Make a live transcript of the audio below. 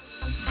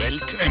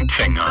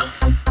Weltempfänger.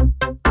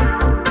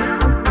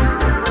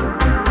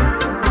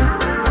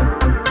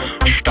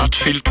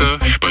 Stadtfilter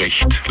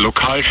spricht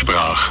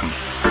Lokalsprachen.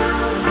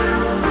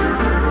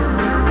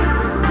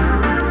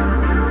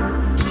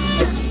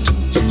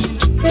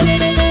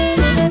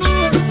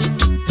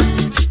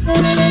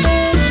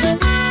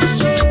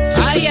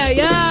 ¡Ay,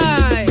 ay,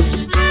 ay!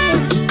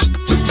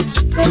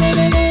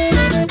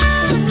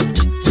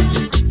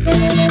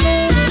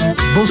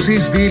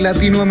 Voces de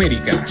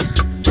Latinoamérica.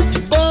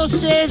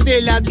 Voces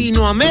de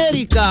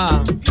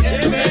Latinoamérica.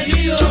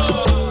 ¡Bienvenidos!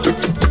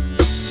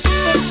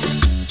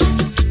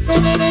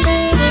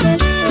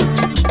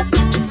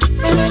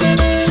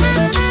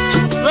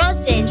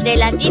 Voces de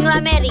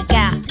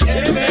Latinoamérica.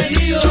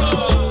 ¡Bienvenidos!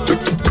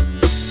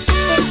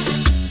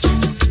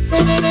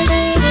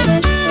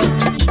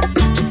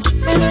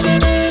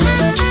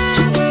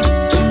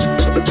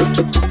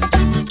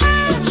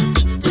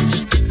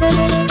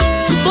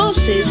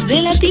 Voces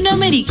de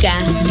Latinoamérica.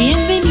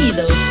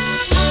 Bienvenidos.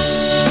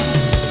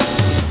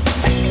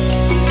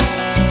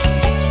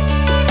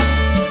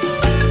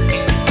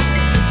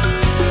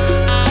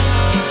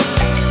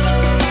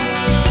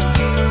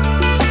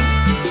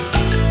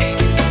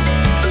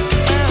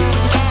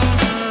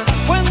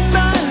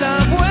 Cuenta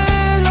la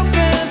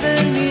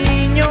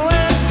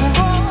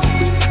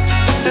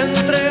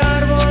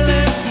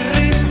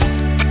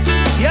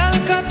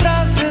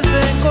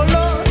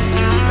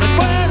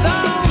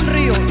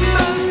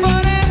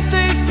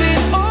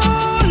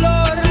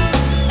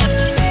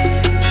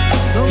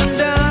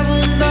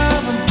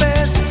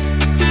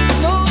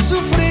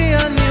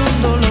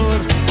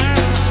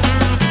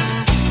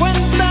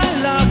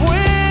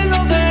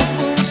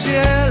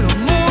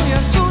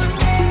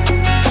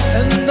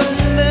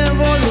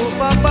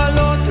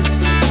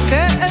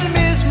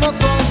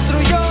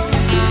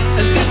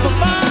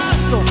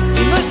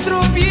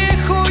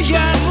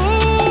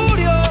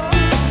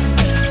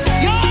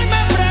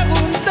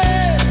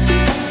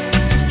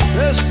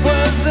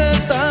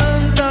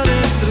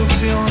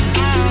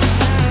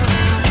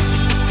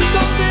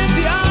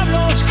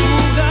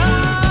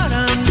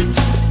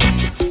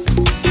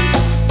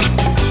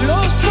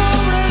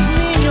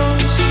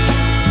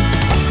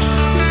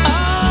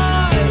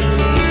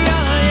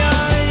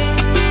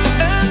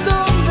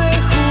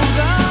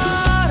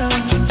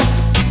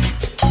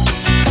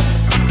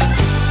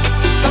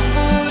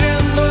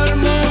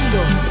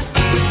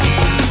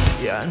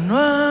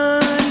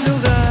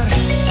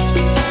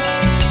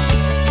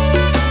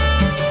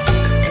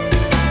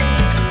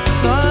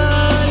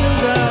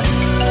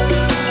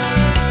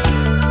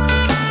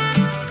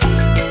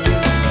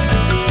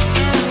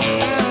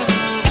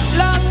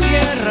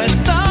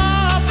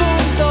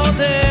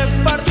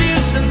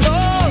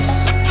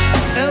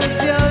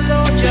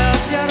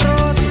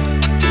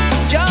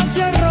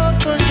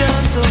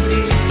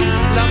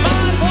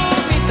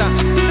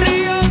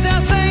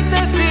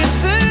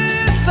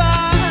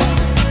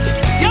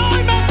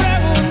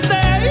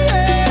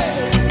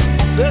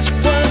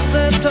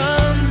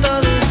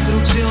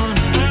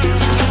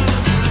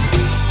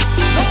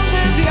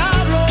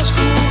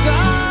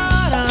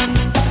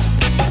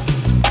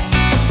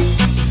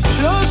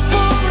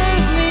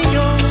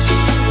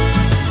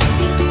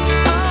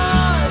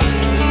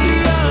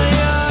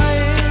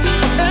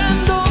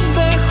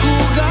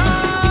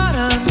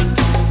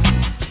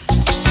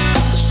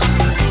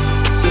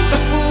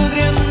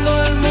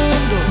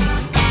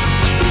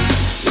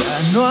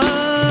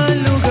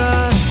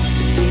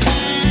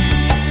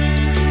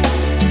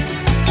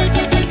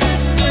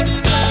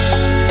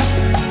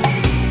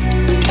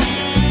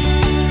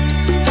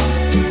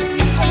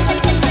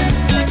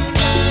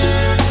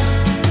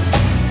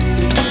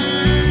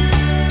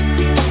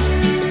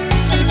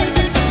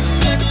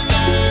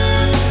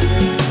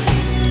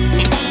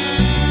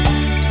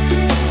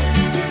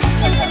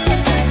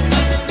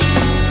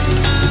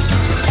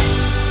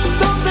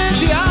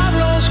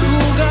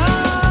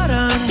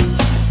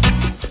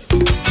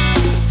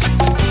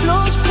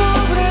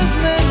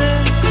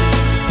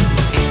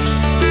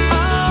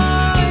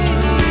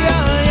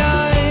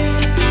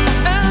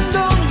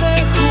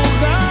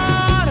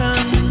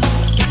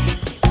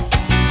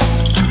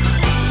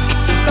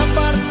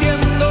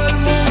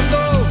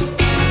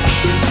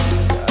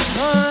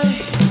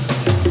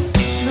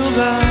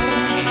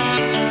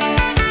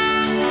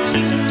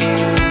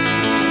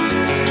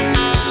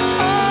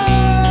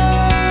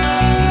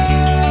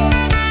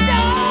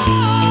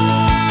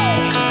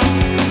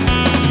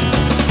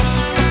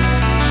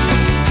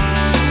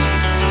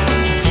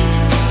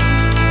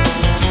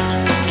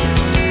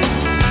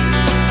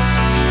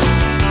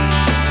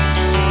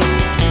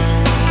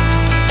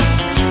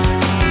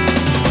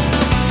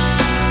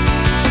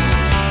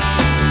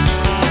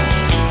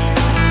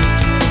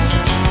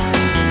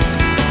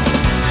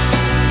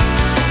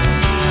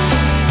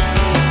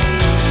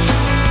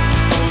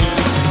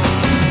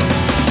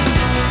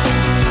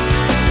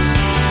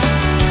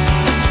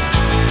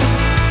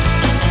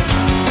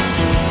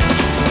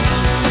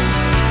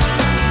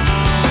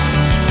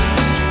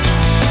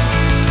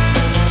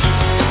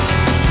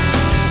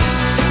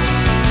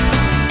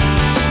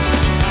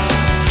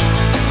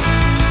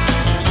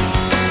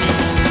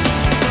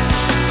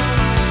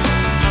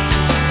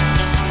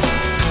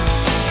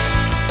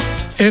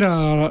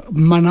Era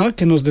Maná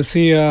que nos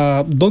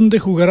decía ¿dónde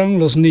jugarán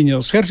los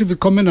niños? Herzlich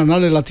willkommen an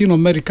alle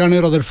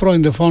Latinoamerikaner oder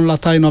Freunde von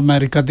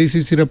Lateinamerika. This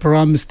is Ihr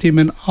Programm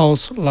Stimmen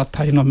aus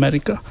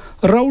Latinoamérica.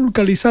 Raúl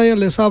Calizaya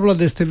les habla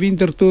de este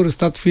Winterthur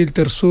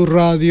Stadtfilter Sur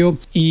Radio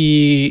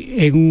y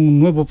en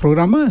un nuevo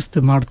programa este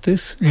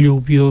martes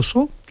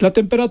lluvioso. La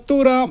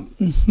temperatura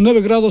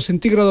 9 grados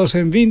centígrados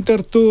en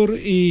Winterthur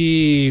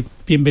y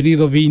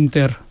bienvenido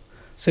Winter.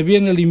 Se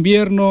viene el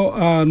invierno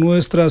a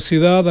nuestra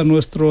ciudad, a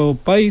nuestro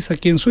país,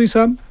 aquí en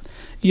Suiza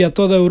y a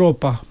toda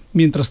Europa.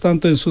 Mientras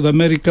tanto, en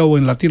Sudamérica o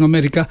en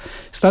Latinoamérica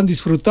están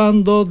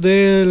disfrutando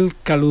del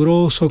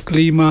caluroso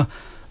clima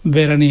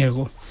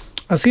veraniego.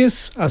 Así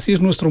es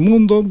nuestro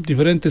mundo,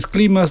 diferentes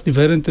climas,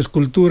 diferentes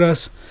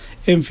culturas,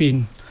 en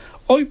fin.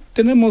 Hoy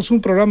tenemos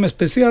un programa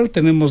especial,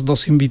 tenemos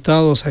 2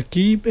 invitados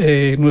aquí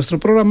en nuestro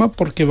programa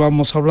porque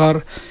vamos a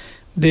hablar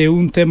de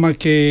un tema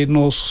que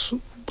nos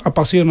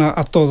apasiona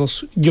a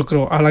todos, yo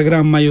creo, a la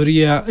gran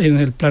mayoría en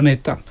el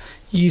planeta.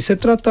 Y se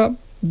trata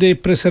de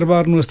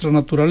preservar nuestra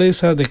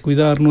naturaleza, de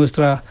cuidar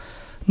nuestra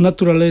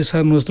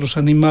naturaleza, nuestros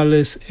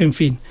animales, en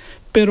fin.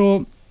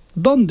 Pero,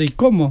 ¿dónde y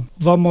cómo?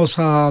 Vamos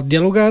a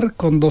dialogar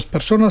con 2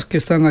 personas que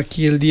están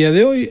aquí el día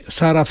de hoy,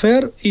 Sarah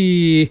Fehr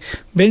y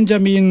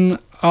Benjamin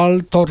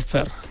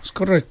Altorfer. ¿Es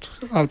correcto?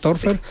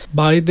 Altorfer.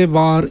 Beide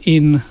war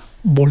in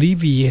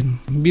Bolivien.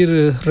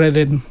 Wir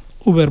reden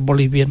über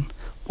Bolivien.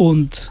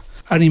 Und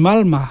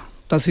Animalma,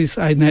 das ist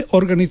eine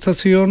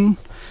Organización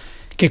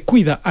que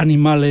cuida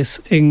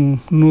animales en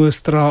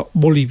nuestra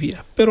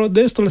Bolivia. Pero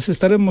de esto les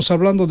estaremos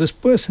hablando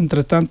después.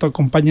 Entre tanto,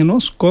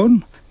 acompáñenos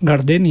con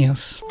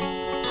Gardenias.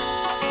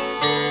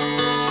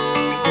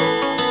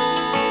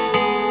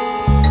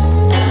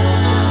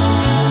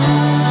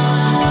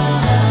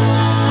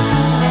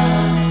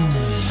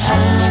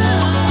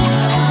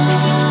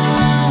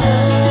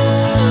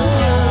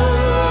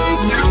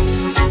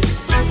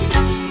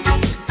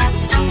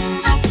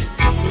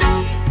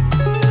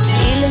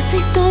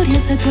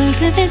 A tu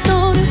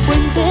alrededor,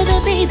 fuente de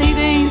vida y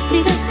de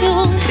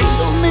inspiración,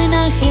 rindo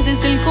homenaje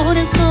desde el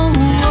corazón.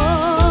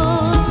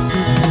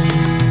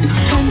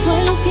 Canto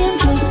a los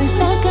vientos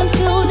esta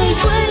canción, el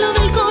vuelo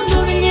del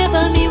cóndor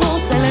lleva mi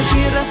voz a la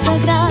tierra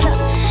sagrada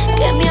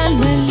que mi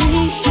alma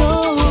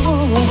eligió.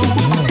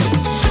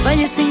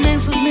 Valles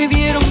inmensos me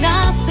vieron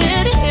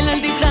nacer, el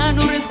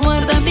altiplano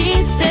resguarda mi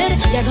ser,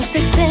 llanos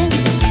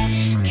extensos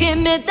que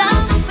me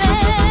dan fe.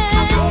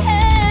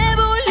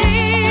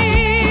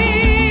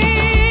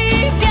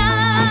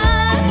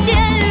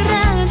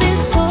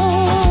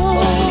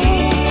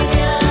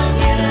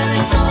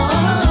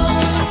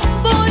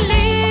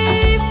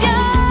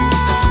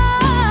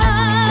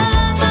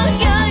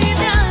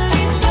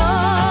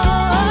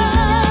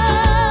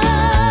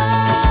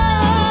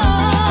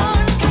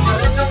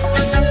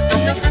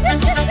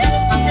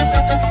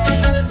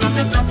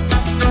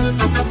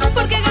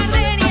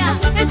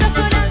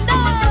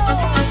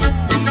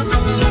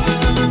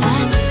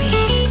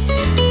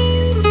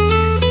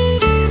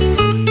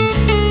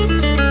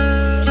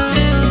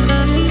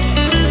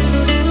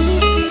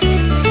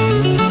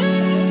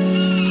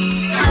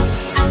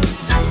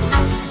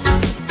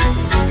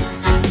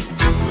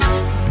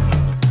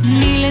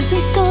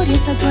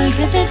 A tu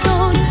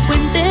alrededor,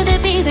 fuente de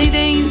vida y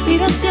de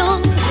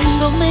inspiración,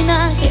 rindo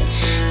homenaje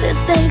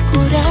desde el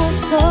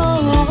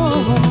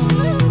corazón.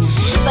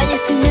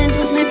 Valles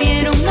inmensos me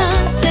vieron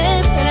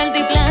nacer, el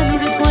altiplano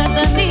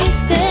resguarda mi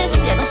ser,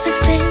 llanos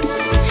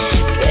extensos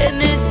que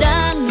me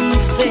dan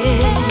fe.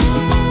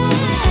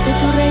 De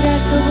tu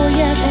regazo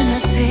voy a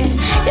renacer,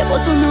 llevo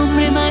tu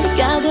nombre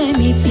marcado en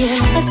mi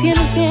piel, hacia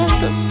los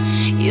vientos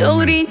yo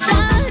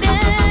gritaré.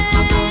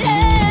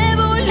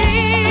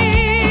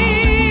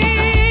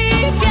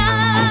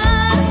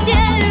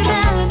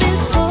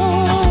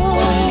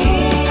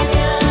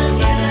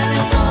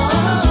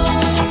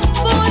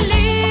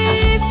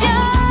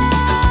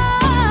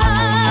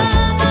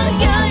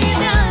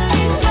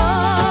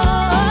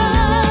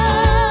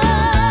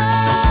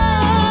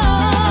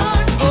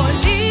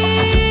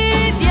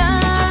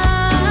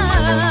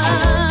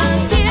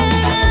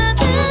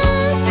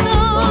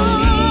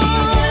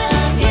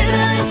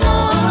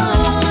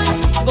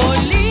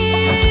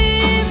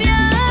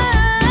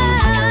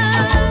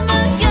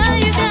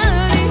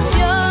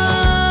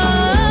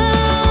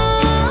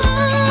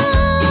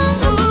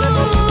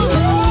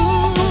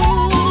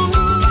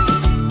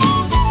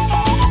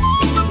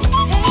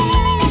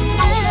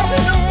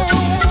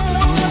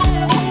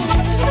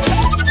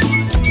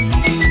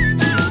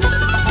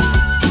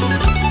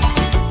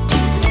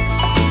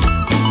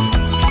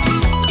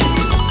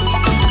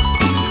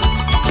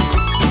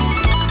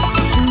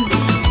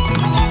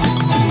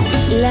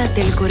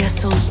 Del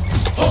corazón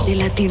de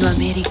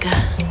Latinoamérica,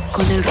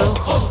 con el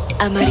rojo,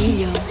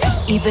 amarillo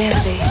y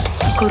verde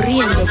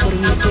corriendo por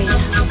mis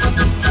venas.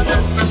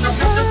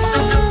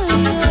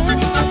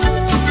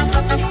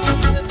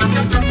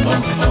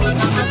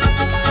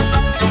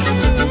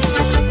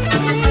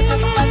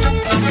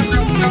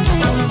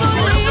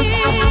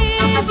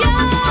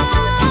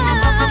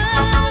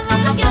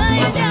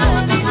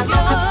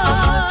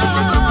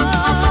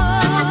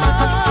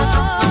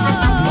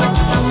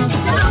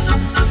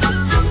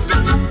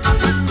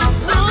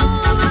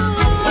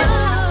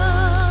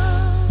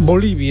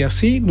 Bolivia,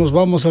 sí, nos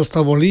vamos hasta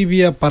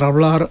Bolivia para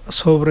hablar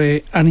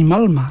sobre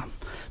Animalma.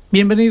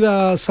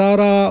 Bienvenida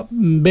Sara,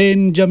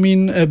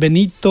 Benjamin,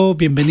 Benito,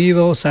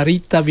 bienvenido,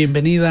 Sarita,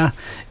 bienvenida.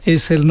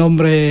 Es el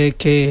nombre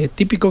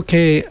típico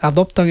que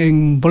adoptan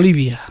en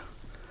Bolivia.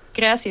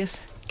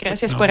 Gracias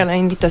por la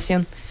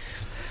invitación.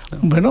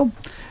 Bueno,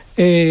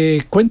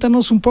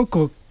 cuéntanos un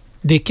poco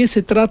de qué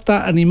se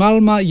trata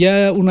Animalma.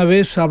 Ya una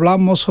vez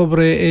hablamos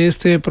sobre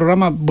este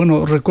programa,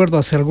 bueno, recuerdo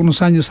hace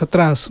algunos años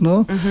atrás, ¿no?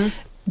 Uh-huh.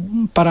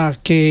 Para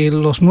que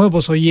los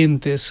nuevos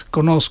oyentes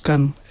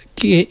conozcan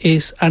qué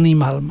es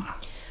Animalma.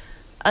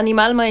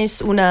 Animalma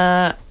es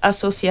una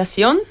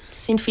asociación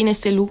sin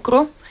fines de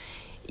lucro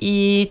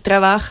y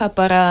trabaja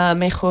para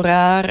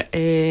mejorar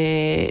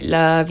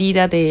la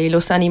vida de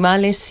los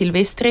animales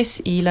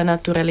silvestres y la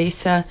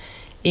naturaleza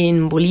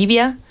en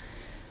Bolivia.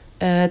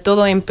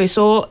 Todo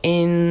empezó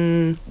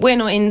en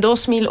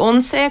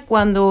 2011,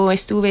 cuando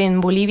estuve en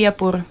Bolivia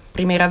por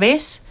primera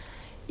vez.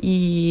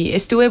 Y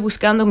estuve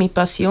buscando mi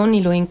pasión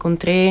y lo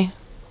encontré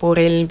por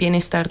el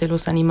bienestar de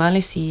los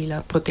animales y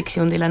la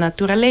protección de la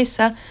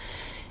naturaleza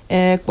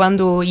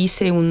cuando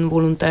hice un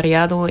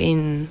voluntariado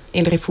en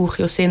el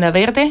refugio Senda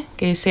Verde,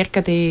 que es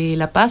cerca de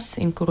La Paz,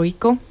 en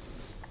Coroico.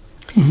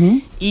 Uh-huh.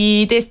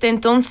 Y desde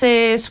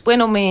entonces,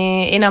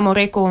 me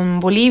enamoré con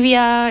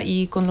Bolivia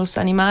y con los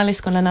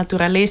animales, con la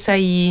naturaleza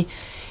y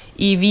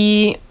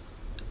vi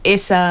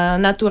esa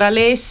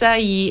naturaleza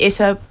y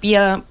esa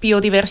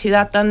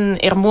biodiversidad tan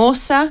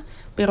hermosa,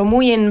 pero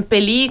muy en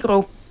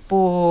peligro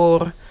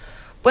por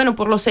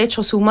los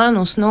hechos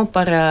humanos, ¿no?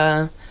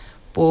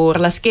 Por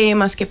las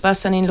quemas que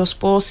pasan en los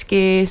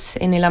bosques,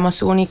 en el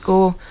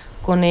Amazónico,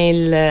 con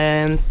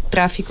el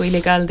tráfico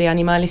ilegal de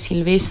animales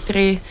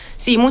silvestres.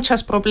 Sí,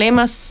 muchos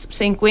problemas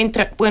se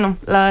encuentran,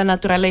 la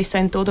naturaleza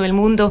en todo el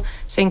mundo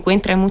se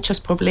encuentra en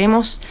muchos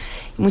problemas,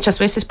 muchas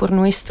veces por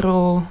nuestra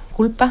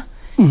culpa.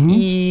 Uh-huh.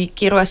 Y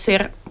quiero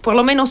hacer por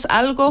lo menos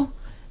algo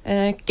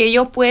que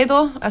yo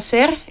puedo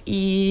hacer,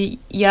 y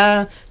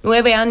ya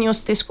 9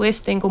 años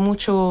después tengo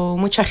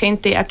mucha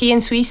gente aquí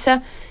en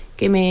Suiza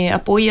que me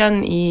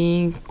apoyan,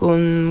 y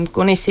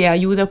con esa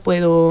ayuda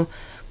puedo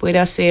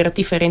hacer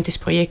diferentes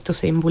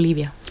proyectos en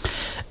Bolivia.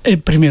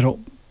 Primero,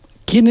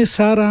 ¿quién es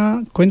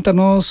Sara?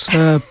 Cuéntanos,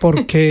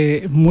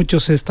 porque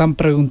muchos se están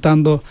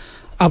preguntando.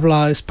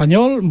 ¿Habla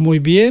español? Muy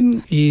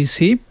bien, y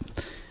sí.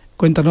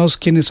 Cuéntanos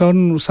quiénes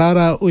son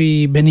Sara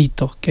y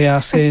Benito, que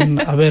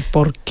hacen, a ver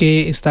por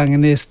qué están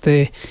en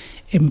este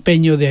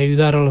empeño de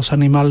ayudar a los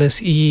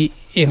animales y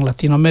en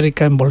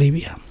Latinoamérica, en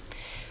Bolivia.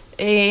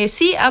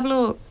 Sí,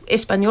 hablo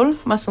español,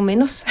 más o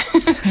menos.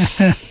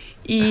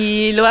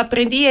 Y lo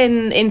aprendí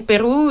en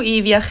Perú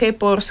y viajé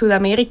por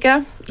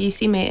Sudamérica. Y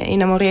sí, me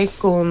enamoré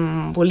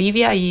con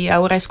Bolivia y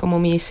ahora es como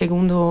mi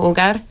segundo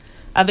hogar.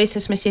 A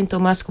veces me siento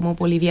más como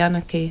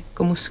boliviana que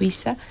como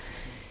suiza.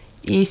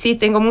 Y sí,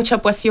 tengo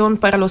mucha pasión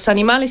para los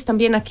animales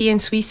también aquí en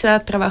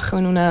Suiza. Trabajo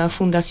en una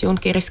fundación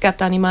que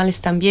rescata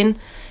animales también.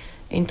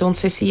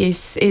 Entonces sí,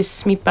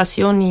 es mi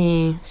pasión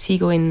y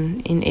sigo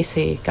en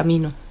ese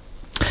camino.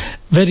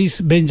 Wer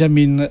ist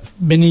Benjamin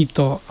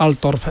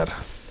Altorfer?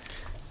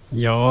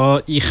 Ja,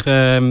 ich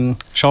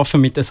arbeite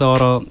mit der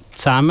Sarah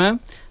zusammen.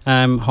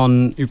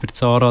 Habe über die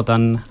Sarah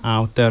dann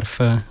auch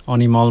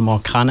Animalma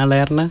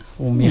kennenlernen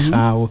und mich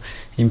auch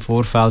im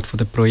Vorfeld von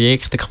der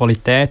Projekte, der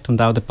Qualität und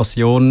auch der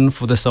Passion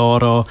von der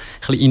Sarah ein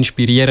bisschen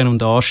inspirieren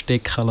und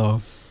anstecken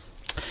lassen.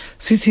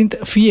 Sie sind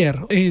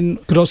 4 ein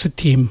grosses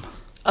Team.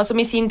 Also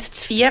wir sind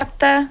das 4.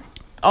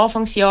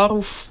 Anfangsjahr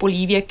auf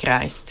Bolivien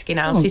gereist.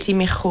 Genau, Sie sind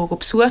mich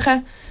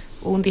besuchen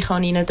und ich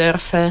durfte ihnen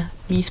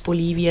mein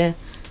Bolivien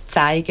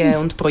zeigen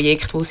und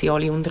Projekte, die sie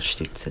alle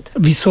unterstützen.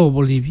 Wieso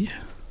Bolivien?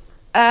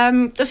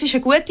 Das ist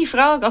eine gute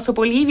Frage. Also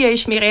Bolivien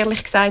ist mir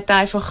ehrlich gesagt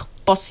einfach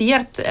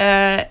passiert.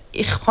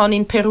 Ich habe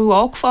in Peru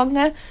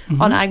angefangen,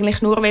 wollte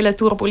eigentlich nur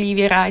durch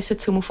Bolivien reisen,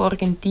 um auf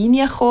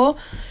Argentinien zu kommen,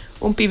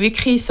 und bin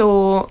wirklich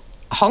so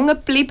hängen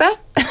geblieben,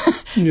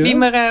 wie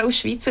man auf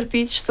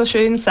Schweizerdeutsch so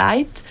schön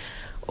sagt.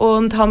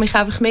 Und habe mich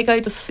einfach mega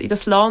in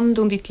das Land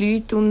und in die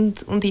Leute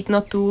und in die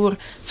Natur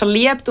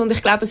verliebt. Und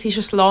ich glaube, es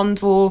ist ein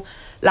Land, das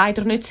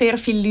leider nicht sehr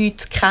viele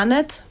Leute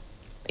kennen.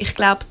 Ich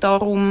glaube,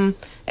 darum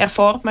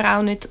erfährt man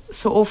auch nicht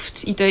so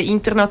oft in den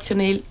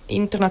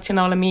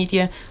internationalen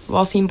Medien,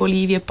 was in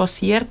Bolivien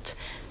passiert,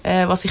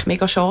 was ich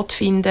mega schade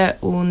finde.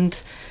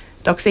 Und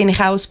da sehe ich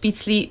auch ein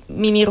bisschen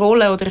meine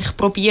Rolle, oder ich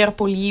probiere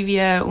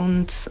Bolivien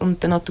und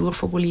der Natur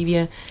von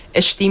Bolivien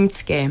eine Stimme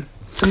zu geben,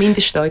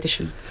 zumindest hier in der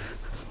Schweiz.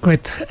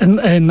 Gut,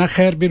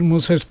 nachher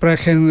vamos a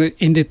sprechen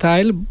en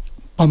detalle.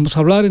 Vamos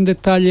a hablar en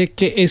detalle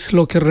qué es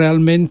lo que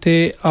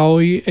realmente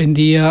hoy en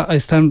día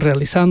están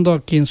realizando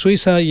aquí en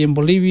Suiza y en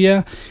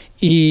Bolivia,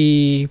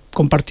 y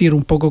compartir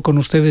un poco con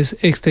ustedes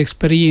esta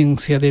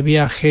experiencia de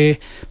viaje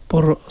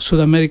por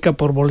Sudamérica,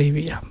 por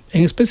Bolivia,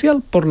 en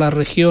especial por la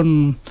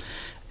región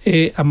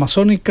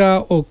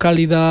amazónica o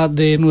cálida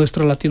de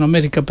nuestra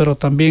Latinoamérica, pero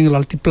también el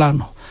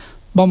altiplano.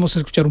 Vamos a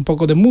escuchar un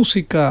poco de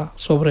música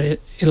sobre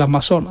el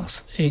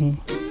Amazonas en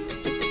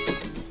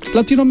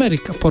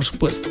Latinoamérica, por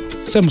supuesto.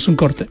 Hacemos un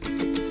corte.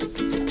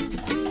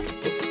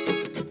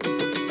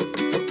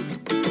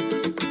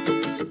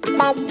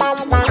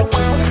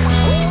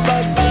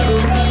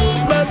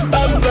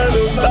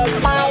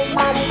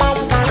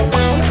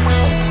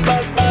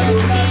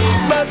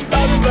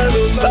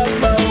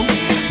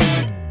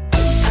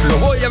 No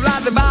voy a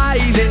hablar de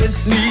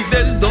bailes, ni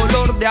del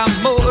dolor de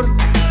amor,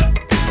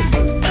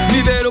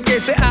 ni de lo que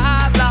se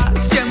habla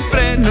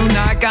siempre en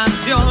una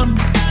canción.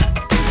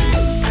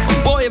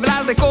 Voy a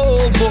hablar de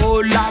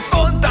cómo la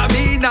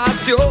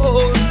contaminación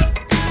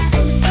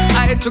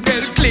ha hecho que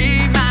el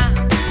clima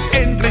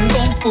entre en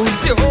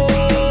confusión.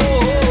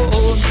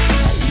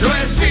 No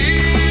es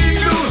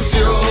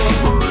ilusión,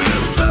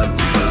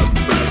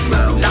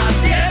 la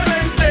tierra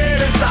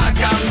entera está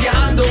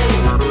cambiando.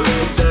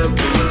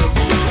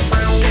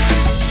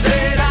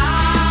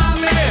 Será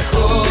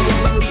mejor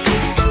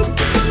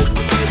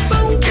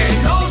que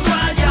nos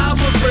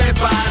vayamos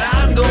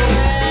preparando.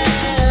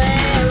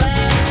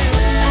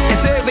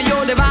 Ese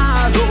bello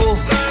nevado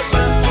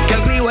que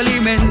el río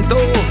alimentó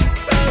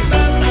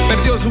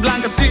perdió su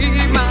blanca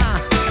cima,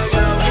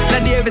 la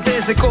nieve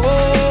se secó.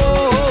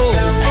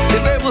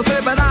 Debemos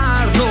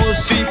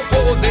prepararnos y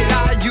poder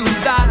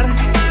ayudar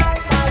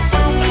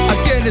a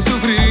quienes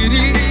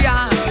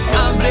sufrirían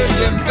hambre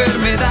y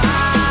enfermedad.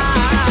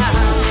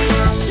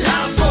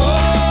 La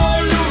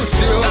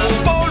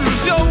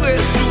polución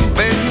es un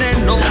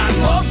veneno, la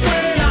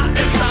atmósfera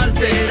está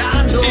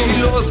alterando y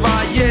los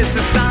valles se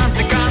están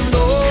secando.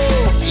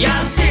 Y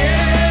así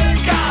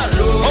el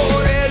calor,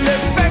 por el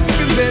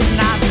efecto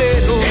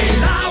invernadero,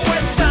 el agua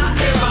está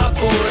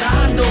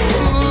evaporando.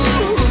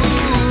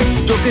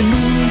 Yo que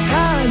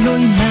nunca lo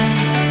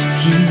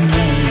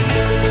imaginé,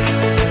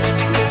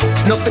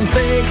 no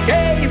pensé que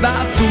iba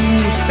a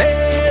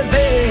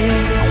suceder.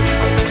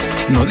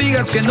 No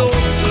digas que no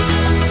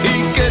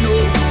y que no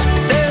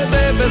te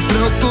debes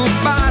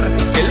preocupar.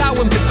 El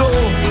agua empezó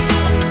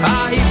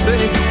a irse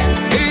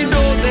y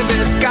no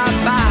debes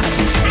escapar.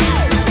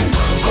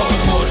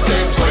 ¿Cómo se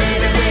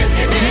puede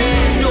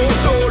detener? Yo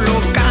solo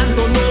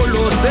canto, no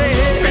lo sé,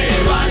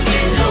 pero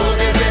alguien lo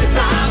debe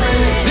saber.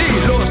 Si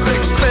los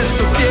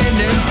expertos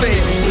tienen fe,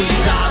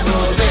 cuidado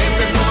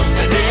debemos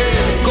tener.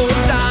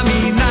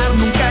 Contaminar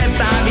nunca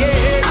está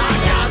bien.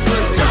 ¿Acaso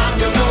es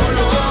tarde o no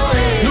lo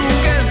es?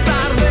 Nunca es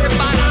tarde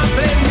para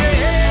aprender.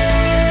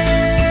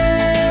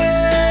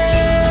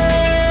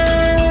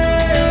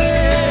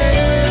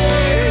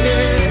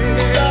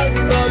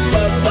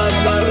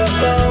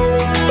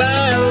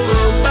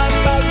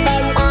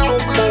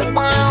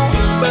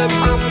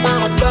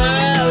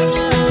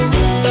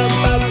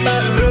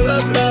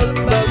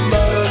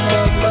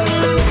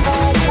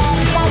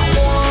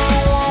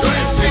 No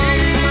es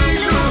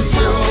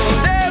ilusión,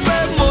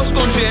 debemos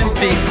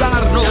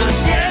concientizarnos. La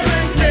tierra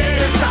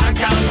entera está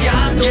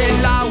cambiando y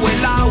el agua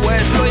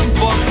es lo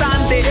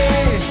importante.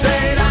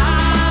 Será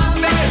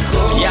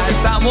mejor, ya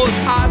estamos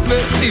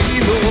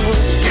advertidos,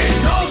 que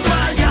nos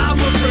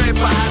vayamos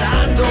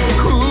preparando.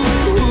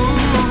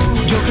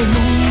 Yo que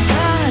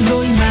nunca lo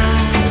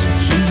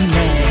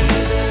imaginé,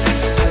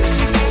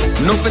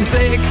 no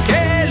pensé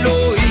que lo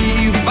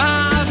iba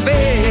a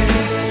ver.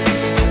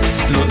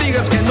 No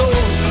digas que no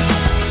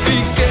y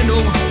que no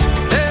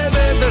te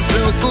debes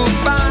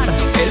preocupar.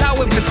 El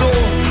agua empezó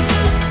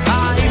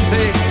a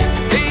irse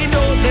y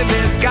no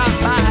debes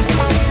escapar.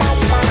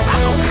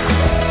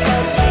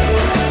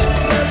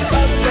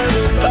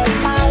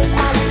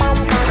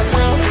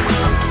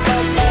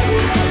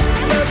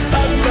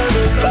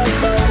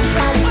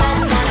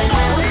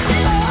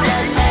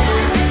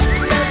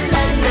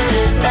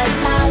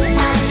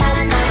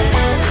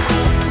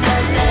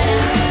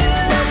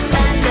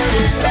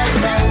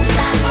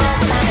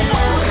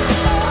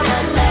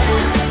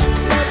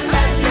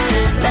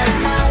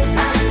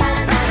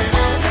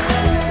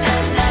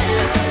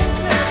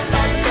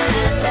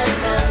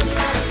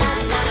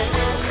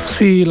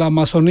 Sí, la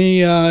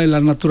Amazonía y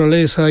la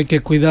naturaleza hay que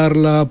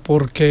cuidarla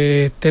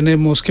porque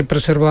tenemos que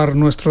preservar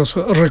nuestros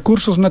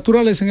recursos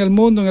naturales en el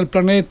mundo, en el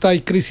planeta. Hay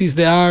crisis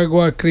de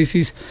agua,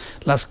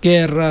 las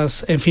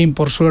guerras, en fin,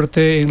 por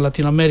suerte en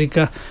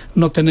Latinoamérica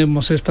no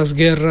tenemos estas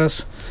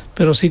guerras,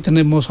 pero sí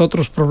tenemos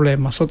otros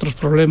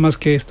problemas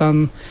que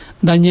están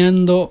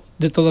dañando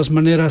de todas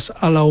maneras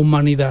a la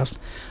humanidad.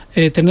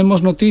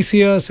 Tenemos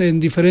noticias en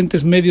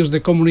diferentes medios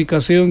de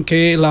comunicación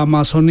que la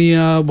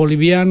Amazonía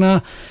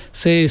boliviana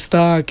se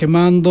está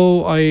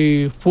quemando,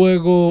 hay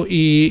fuego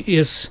y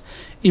es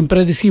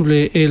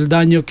impredecible el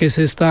daño que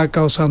se está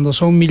causando.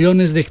 Son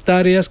millones de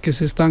hectáreas que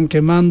se están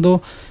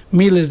quemando,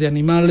 miles de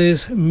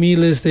animales,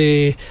 miles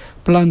de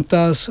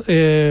plantas,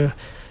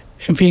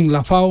 en fin,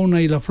 la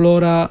fauna y la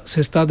flora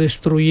se está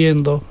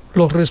destruyendo.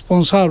 Los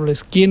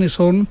responsables, ¿quiénes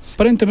son?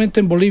 Aparentemente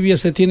en Bolivia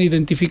se tiene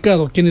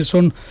identificado quiénes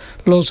son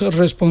los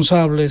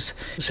responsables.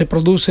 Se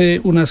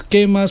produce unas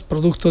quemas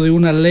producto de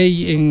una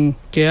ley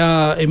que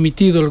ha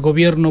emitido el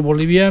gobierno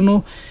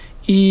boliviano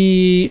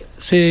y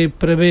se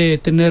prevé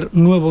tener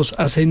nuevos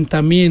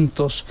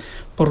asentamientos.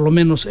 Por lo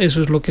menos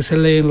eso es lo que se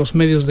lee en los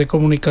medios de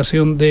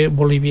comunicación de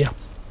Bolivia.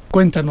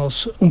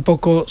 Cuéntanos un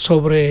poco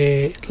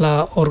sobre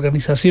la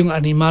Organización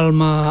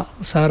Animalma,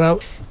 Sara,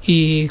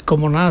 y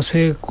cómo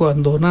nace,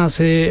 cuándo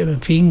nace, en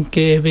fin,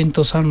 qué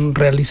eventos han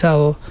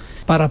realizado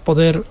para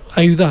poder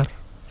ayudar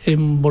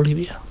en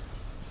Bolivia.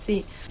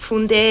 Sí,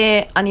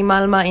 fundé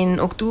Animalma en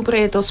octubre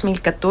de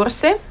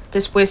 2014,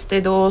 después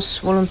de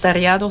 2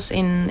 voluntariados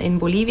en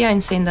Bolivia,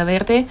 en Senda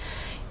Verde,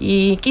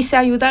 y quise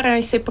ayudar a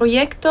ese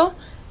proyecto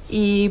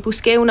y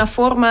busqué una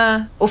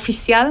forma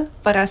oficial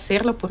para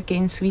hacerlo, porque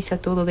en Suiza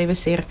todo debe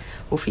ser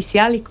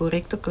oficial y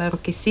correcto, claro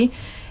que sí.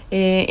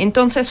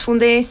 Entonces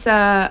fundé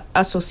esa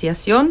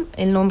asociación,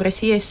 el nombre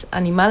sí es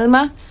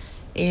Animalma,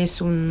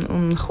 es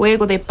un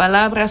juego de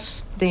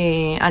palabras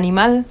de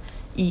animal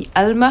y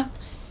alma,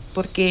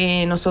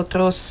 porque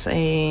nosotros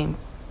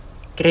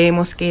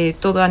creemos que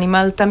todo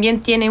animal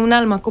también tiene un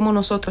alma, como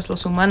nosotros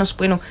los humanos.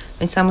 Bueno,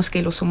 pensamos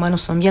que los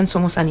humanos también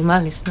somos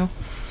animales, ¿no?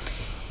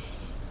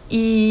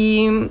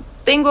 Y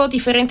tengo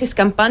diferentes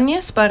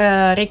campañas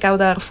para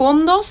recaudar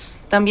fondos.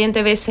 También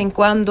de vez en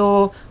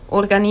cuando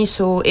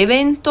organizo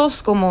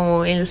eventos,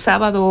 como el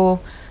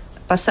sábado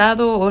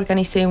pasado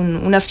organicé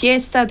una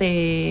fiesta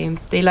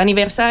del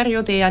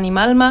aniversario de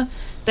Animalma,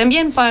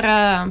 también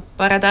para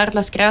dar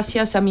las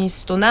gracias a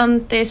mis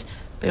donantes,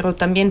 pero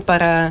también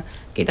para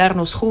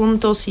quedarnos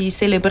juntos y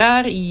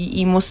celebrar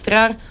y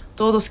mostrar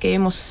todos que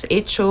hemos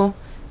hecho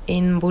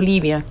en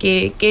Bolivia,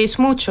 que es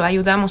mucho.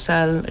 Ayudamos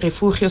al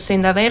refugio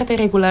Senda Verde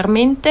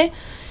regularmente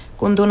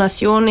con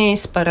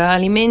donaciones para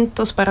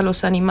alimentos para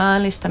los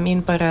animales,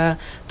 también para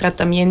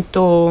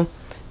tratamientos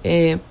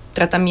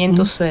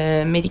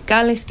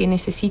medicales que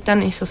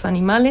necesitan esos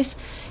animales.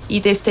 Y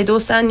desde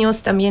 2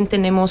 años también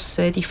tenemos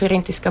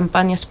diferentes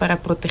campañas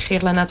para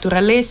proteger la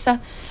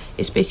naturaleza.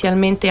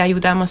 Especialmente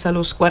ayudamos a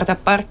los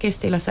guardaparques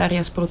de las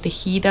áreas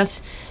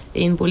protegidas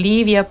en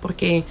Bolivia,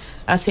 porque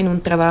hacen un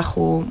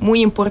trabajo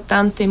muy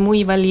importante,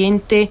 muy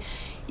valiente,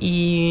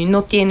 y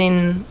no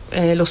tienen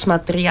los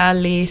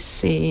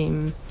materiales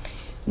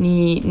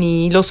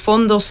ni los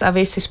fondos a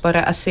veces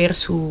para hacer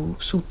su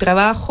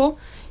trabajo.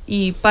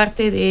 Y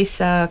parte de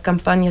esa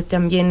campaña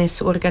también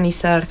es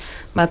organizar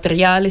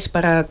materiales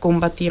para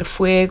combatir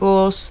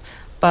fuegos,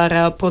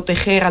 para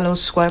proteger a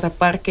los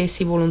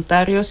guardaparques y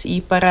voluntarios,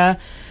 y para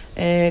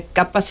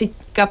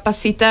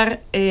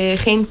capacitar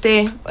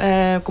gente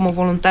como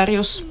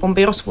voluntarios,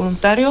 bomberos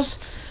voluntarios,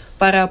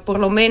 para por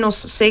lo menos,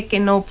 sé que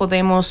no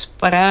podemos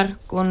parar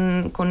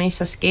con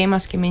esas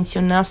quemas que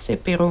mencionaste,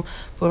 pero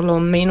por lo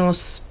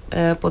menos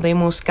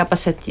podemos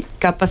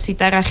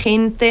capacitar a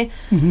gente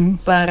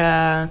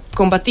para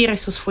combatir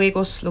esos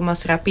fuegos lo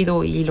más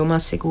rápido y lo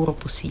más seguro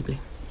posible.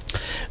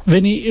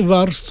 Wann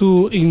warst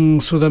du in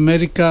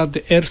Südamerika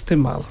das erste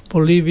Mal?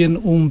 Bolivien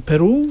und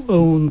Peru.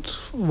 Und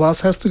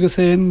was hast du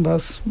gesehen?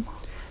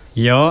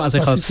 Ja, also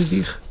ich habe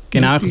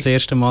das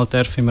erste Mal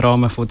im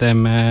Rahmen von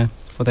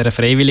dieser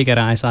freiwilligen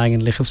Reise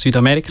eigentlich auf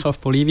Südamerika, auf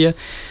Bolivien.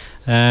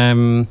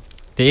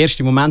 Der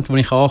erste Moment, wo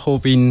ich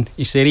angekommen bin,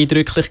 war sehr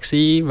eindrücklich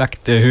wegen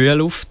der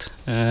Höhenluft.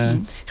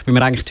 Ich bin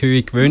mir eigentlich die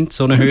Höhe gewöhnt,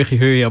 so eine hohe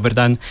Höhe, aber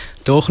dann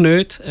doch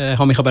nicht.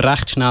 Habe mich aber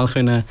recht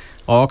schnell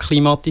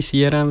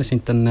akklimatisieren. Wir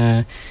sind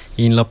dann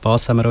in La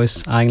Paz haben wir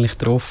uns eigentlich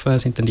getroffen,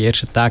 sind dann die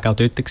ersten Tage auch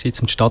dort gewesen,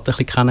 um die Stadt ein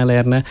bisschen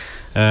kennenzulernen.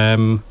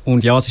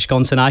 Und ja, es war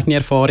ganz eine eigene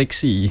Erfahrung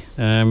gewesen,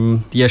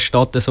 die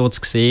Stadt so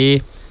zu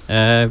sehen,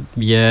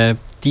 wie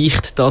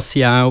dicht, dass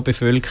sie auch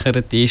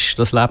bevölkert ist,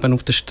 das Leben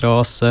auf der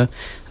Straße,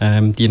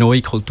 die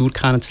neue Kultur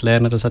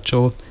kennenzulernen, das hat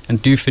schon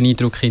einen tiefen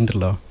Eindruck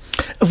hinterlassen.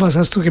 Was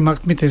hast du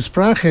gemacht mit der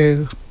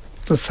Sprache?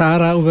 Das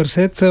Sarah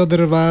übersetzen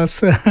oder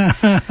was?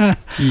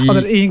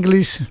 Oder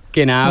Englisch?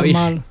 Genau, ich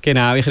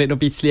rede noch ein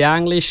bisschen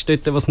Englisch.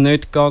 Dort, was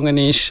nicht gegangen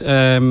ist,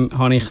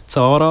 konnte ich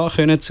Sarah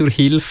zur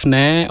Hilfe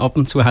nehmen. Ab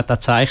und zu hat auch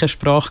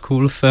Zeichensprache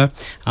geholfen,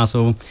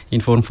 also in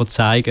Form von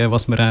zeigen,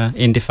 was man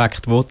im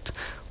Endeffekt will.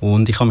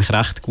 Und ich habe mich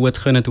recht gut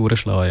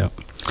durchschlagen. Ja.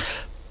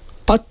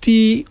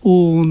 Patti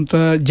und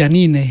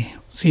Janine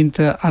sind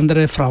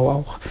andere Frau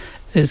auch.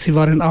 Sie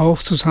waren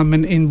auch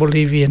zusammen in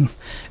Bolivien.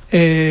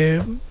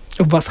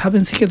 Was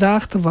haben Sie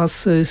gedacht?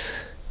 Was ist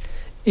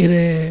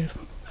Ihr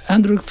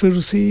Eindruck für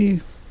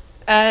Sie?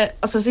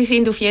 Also sie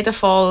sind auf jeden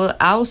Fall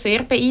auch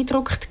sehr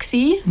beeindruckt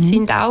gewesen.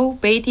 Sind auch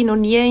beide noch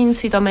nie in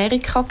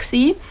Südamerika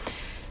gewesen.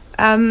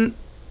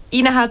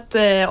 Ihnen hat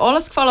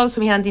alles gefallen.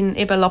 Also wir haben in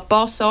eben La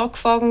Paz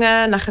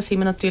angefangen. Nachher sind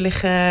wir natürlich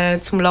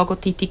zum Lago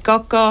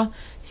Titicaca,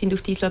 sind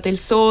auf die Isla del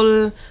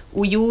Sol,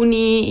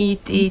 Uyuni in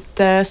die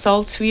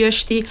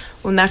Salzwüste,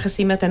 und nachher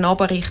sind wir dann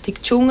aber Richtung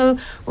Dschungel.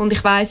 Und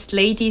ich weiss, die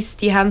Ladies,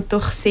 die haben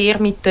doch sehr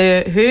mit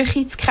der Höhe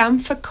zu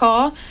kämpfen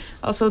gehabt.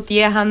 Also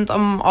die haben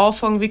am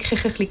Anfang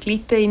wirklich ein bisschen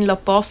gelitten in La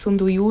Paz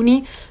und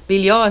Uyuni,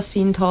 weil ja, es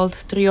sind halt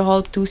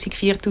 3'500,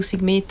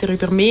 4'000 Meter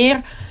über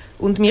Meer.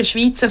 Und wir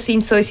Schweizer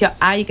sind uns ja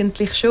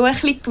eigentlich schon ein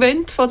bisschen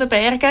gewöhnt von den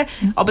Bergen,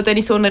 aber dann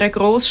in so einer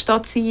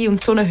Grossstadt sein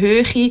und so eine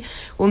Höhe.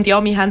 Und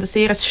ja, wir haben ein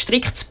sehr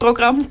striktes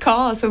Programm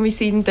gehabt. Also wir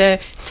sind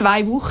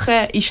 2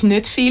 Wochen, ist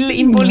nicht viel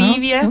in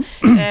Bolivien.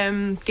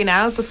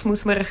 Genau, das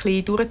muss man ein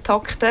bisschen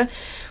durchtakten.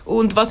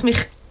 Und was mich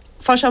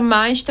fast am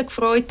meisten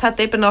gefreut hat,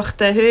 eben nach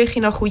der Höhe,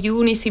 nach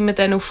Uyuni, sind wir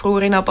dann auf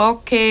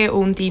Rurrenabaque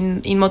und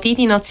in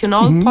Madidi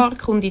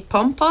Nationalpark und in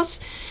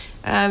Pampas.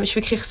 Es war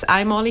wirklich ein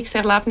einmaliges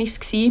Erlebnis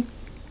gewesen.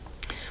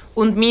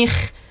 Und mich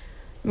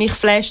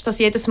flasht das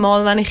jedes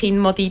Mal, wenn ich in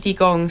Madidi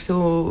gehe,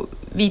 so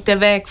weiter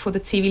weg von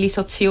der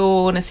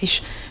Zivilisation. Es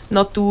ist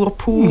Natur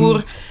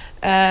pur.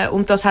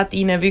 Und das hat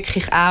ihnen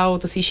wirklich auch,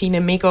 das ist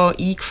ihnen mega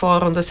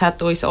eingefahren und das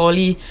hat uns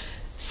alle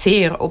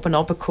sehr oben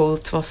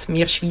runtergeholt, was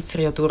wir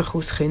Schweizer ja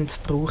durchaus können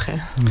brauchen.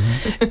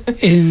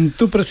 En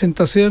tu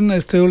presentación,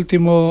 este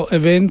último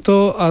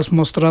evento, has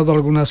mostrado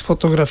algunas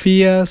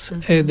fotografías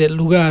del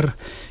lugar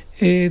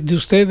de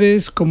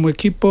ustedes como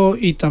equipo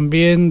y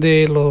también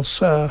de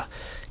los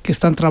que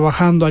están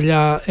trabajando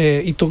allá,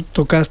 y tú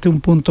tocaste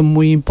un punto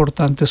muy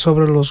importante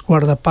sobre los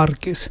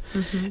guardaparques.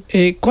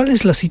 ¿Cuál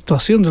es la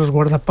situación de los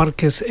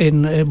guardaparques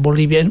en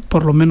Bolivia,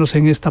 por lo menos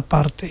en esta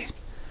parte?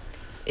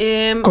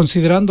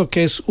 Considerando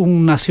que es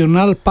un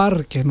nacional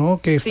parque, ¿no?,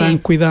 que están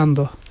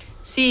cuidando.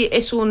 Sí,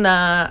 es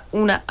una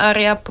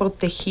área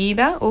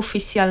protegida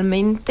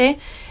oficialmente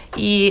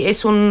y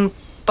es una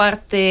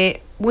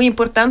parte muy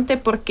importante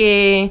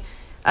porque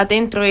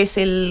adentro es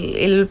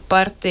el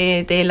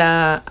parte de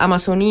la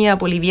Amazonía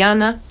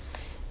boliviana,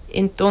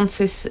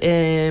 entonces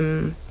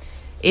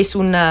es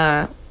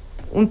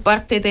un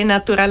parte de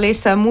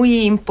naturaleza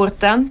muy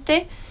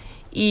importante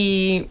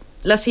y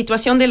la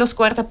situación de los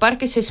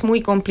guardaparques es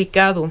muy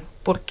complicado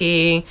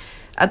porque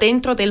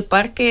adentro del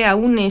parque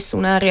aún es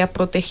un área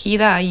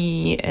protegida,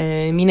 hay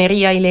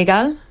minería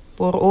ilegal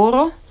por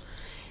oro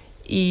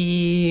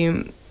y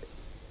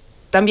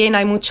también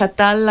hay mucha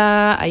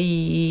tala,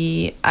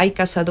 hay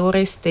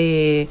cazadores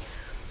de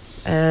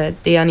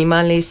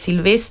animales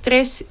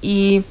silvestres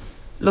y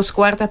los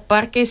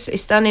guardaparques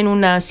están en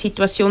una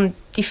situación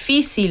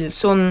difícil.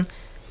 Son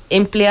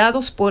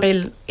empleados por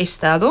el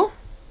Estado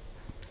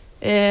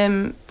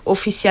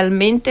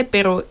oficialmente,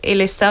 pero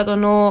el Estado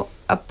no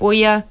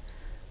apoya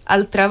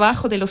al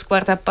trabajo de los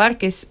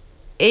guardaparques.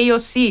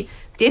 Ellos sí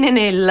tienen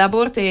el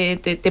labor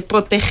de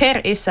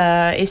proteger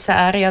esa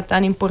área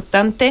tan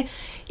importante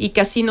y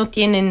casi no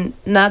tienen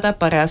nada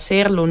para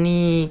hacerlo,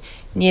 ni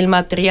el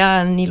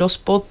material, ni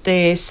los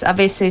botes, a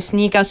veces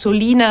ni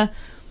gasolina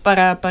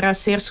para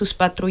hacer sus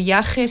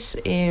patrullajes,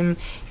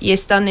 y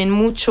están en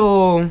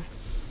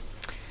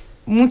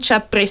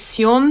mucha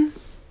presión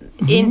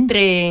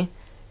entre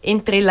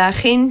la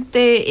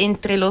gente,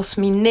 entre los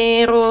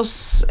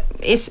mineros.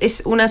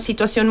 Es una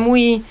situación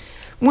muy,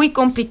 muy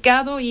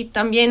complicada y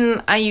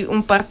también hay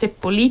una parte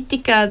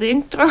política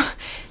adentro.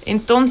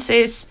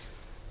 Entonces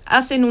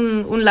hacen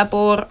un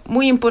labor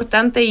muy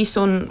importante y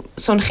son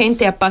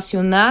gente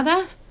apasionada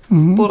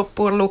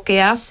por lo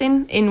que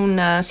hacen en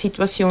una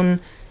situación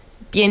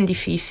bien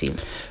difícil.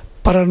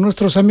 Para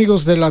nuestros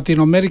amigos de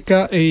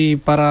Latinoamérica y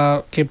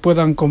para que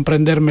puedan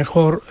comprender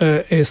mejor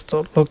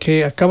esto, lo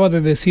que acaba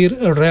de decir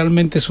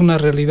realmente es una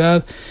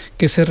realidad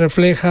que se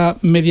refleja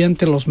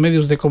mediante los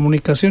medios de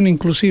comunicación,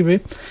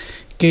 inclusive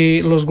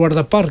que los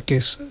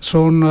guardaparques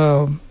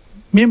son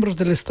miembros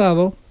del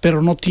Estado,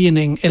 pero no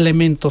tienen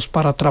elementos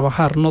para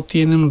trabajar, no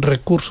tienen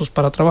recursos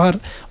para trabajar,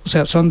 o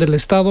sea, son del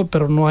Estado,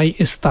 pero no hay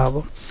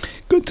Estado.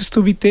 Könntest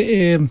du bitte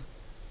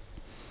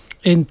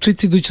in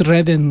Schweizerdeutsch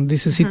reden,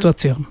 diese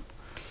Situation?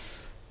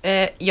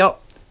 Ja,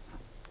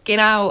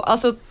 genau.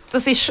 Also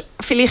das ist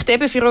vielleicht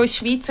eben für uns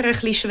Schweizer ein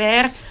bisschen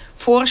schwer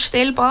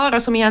vorstellbar.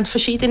 Also wir haben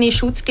verschiedene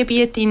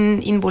Schutzgebiete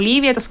in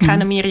Bolivien, das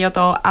kennen wir ja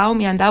da auch.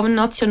 Wir haben auch einen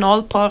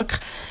Nationalpark,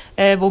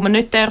 wo man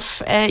nicht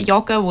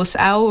jagen, wo es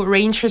auch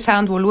Rangers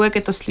haben, die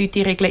schauen, dass die Leute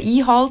die Regeln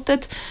einhalten.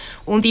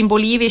 Und in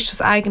Bolivien ist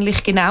das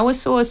eigentlich genau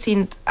so. Es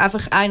sind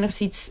einfach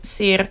einerseits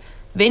sehr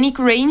wenig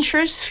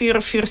Rangers für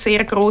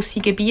sehr grosse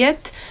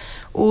Gebiete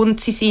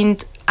und sie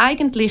sind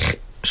eigentlich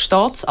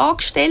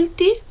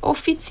Staatsangestellte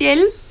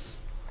offiziell,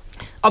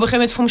 aber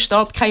kommen vom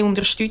Staat keine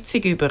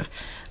Unterstützung über.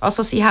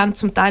 Also sie haben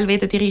zum Teil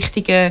weder die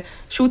richtigen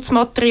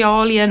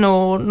Schutzmaterialien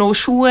noch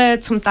Schuhe,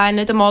 zum Teil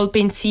nicht einmal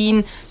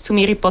Benzin, um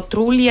ihre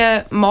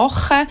Patrouille zu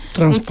machen.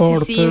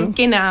 Transporte.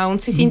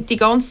 Und sie sind die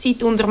ganze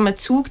Zeit unter einem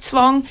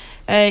Zugzwang.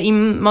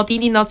 Im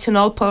Madidi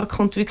Nationalpark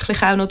kommt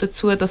wirklich auch noch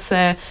dazu, dass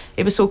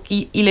eben so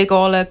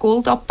illegaler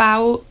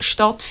Goldabbau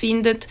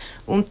stattfindet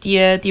und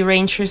die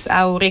Rangers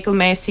auch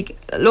regelmäßig,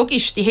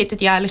 logisch, die hätten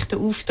ja eigentlich den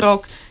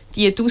Auftrag,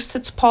 die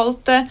draussen zu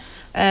behalten,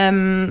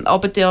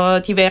 aber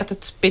die werden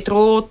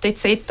bedroht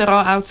etc.,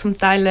 auch zum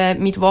Teil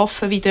mit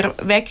Waffen wieder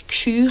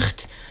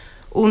weggescheucht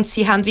und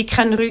sie haben wie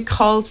keinen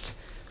Rückhalt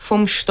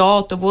vom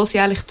Staat, obwohl sie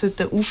eigentlich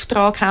den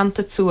Auftrag haben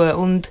dazu.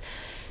 Und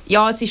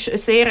ja, es ist eine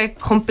sehr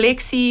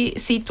komplexe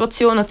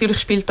Situation. Natürlich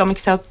spielt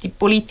damals auch die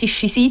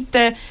politische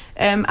Seite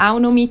auch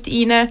noch mit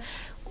rein.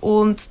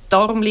 Und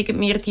darum liegen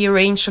mir die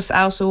Rangers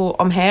auch so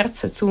am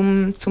Herzen,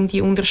 um die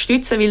zu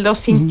unterstützen, weil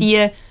das sind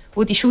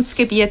die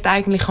Schutzgebiete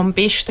eigentlich am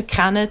besten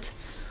kennen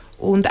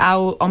und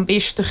auch am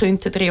besten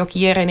könnten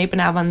reagieren,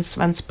 eben auch wenn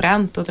es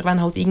brennt oder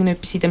wenn halt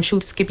irgendetwas in dem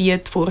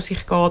Schutzgebiet vor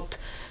sich geht,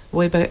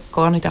 wo eben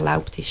gar nicht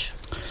erlaubt ist.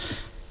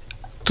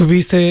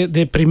 Tuviste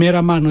de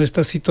primera mano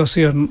esta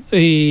situación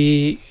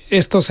y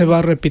esto se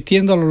va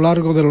repitiendo a lo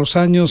largo de los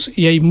años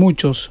y hay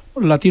muchos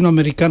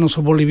latinoamericanos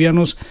o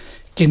bolivianos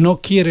que no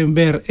quieren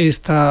ver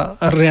esta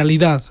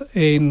realidad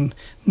en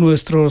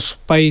nuestros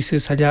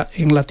países allá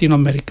en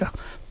Latinoamérica.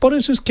 Por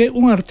eso es que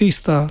un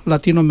artista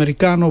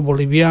latinoamericano,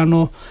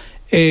 boliviano,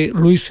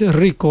 Luis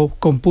Rico,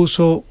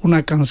 compuso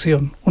una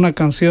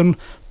canción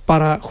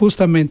para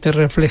justamente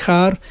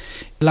reflejar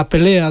la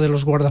pelea de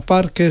los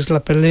guardaparques,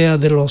 la pelea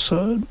de los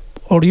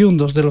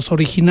oriundos, de los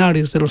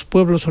originarios, de los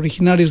pueblos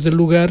originarios del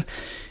lugar,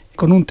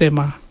 con un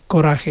tema,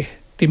 Coraje.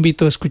 Les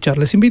invito a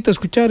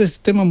escuchar este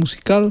tema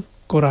musical,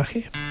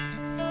 Coraje.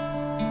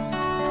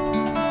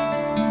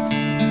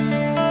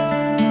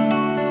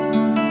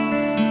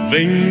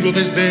 Vengo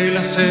desde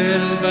la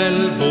selva,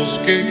 el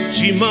bosque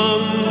Chimán,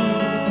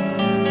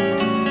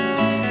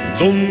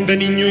 donde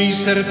niño y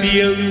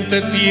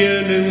serpiente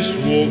tienen su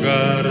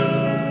hogar.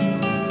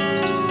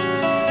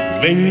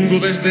 Vengo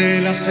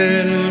desde la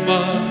selva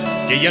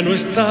que ya no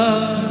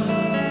está,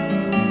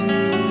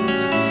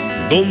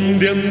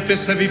 donde antes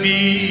se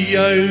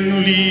vivía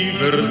en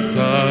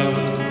libertad.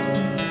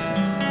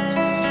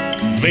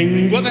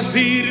 Vengo a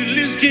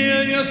decirles que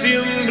allá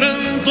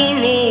siembran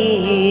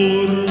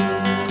dolor,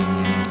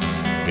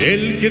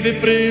 el que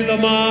depreda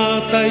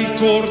mata y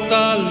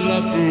corta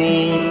la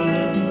flor,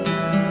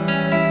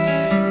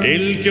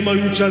 el que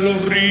mancha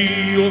los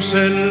ríos,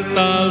 el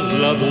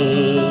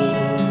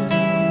talador.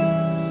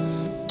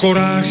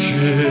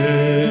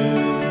 Coraje,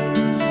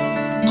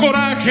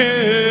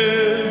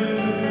 coraje,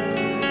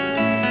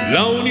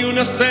 la unión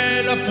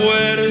hace la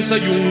fuerza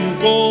y un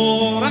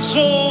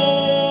corazón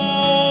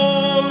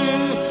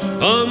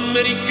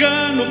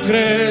americano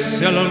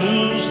crece a la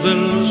luz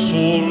del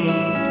sol.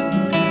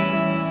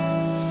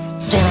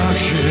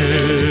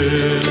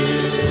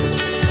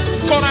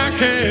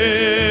 Coraje,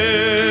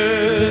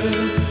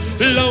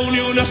 la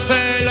unión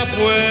hace la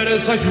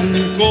fuerza y un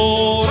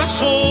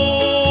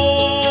corazón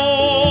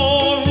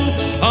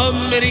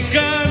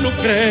americano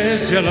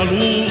crece a la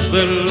luz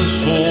del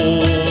sol.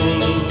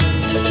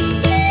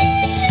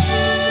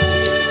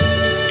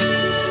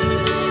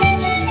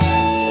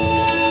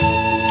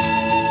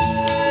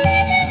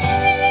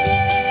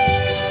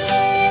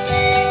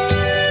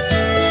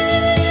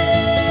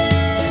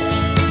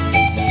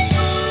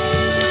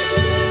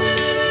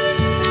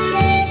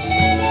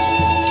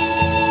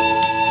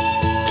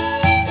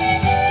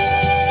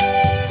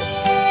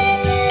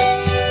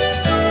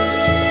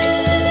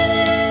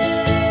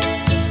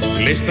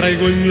 Les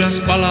traigo en las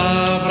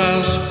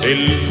palabras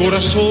el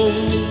corazón,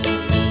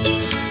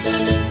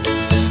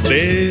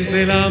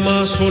 desde la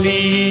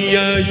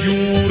Amazonía y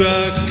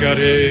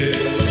Huracaré.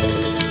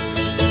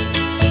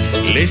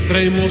 Les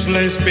traemos la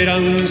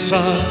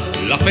esperanza,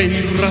 la fe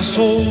y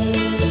razón,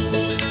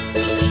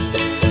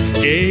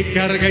 que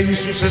carga en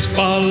sus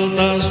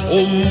espaldas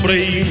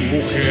hombre y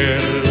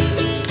mujer.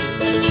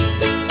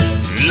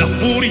 La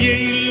furia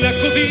y la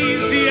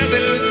codicia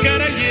del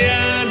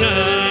carayana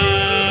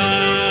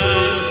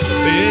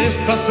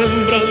está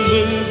sembrando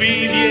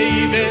envidia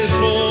y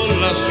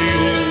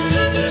desolación,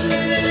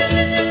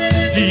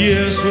 y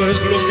eso es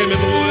lo que me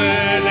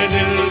duele en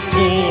el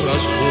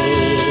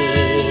corazón.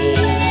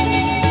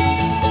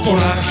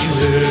 Coraje,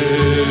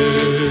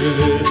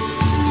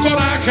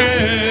 coraje,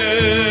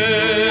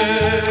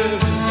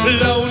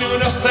 la unión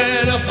hace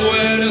la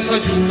fuerza y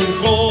un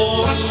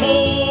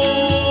corazón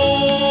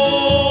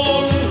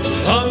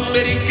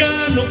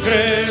americano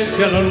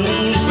crece a la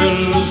luz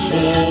del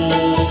sol.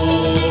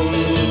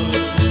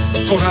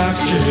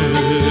 Coraje,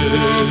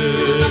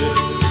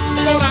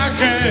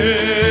 coraje,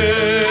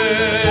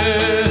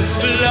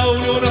 la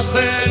unión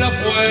hace la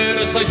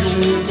fuerza y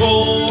un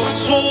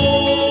corazón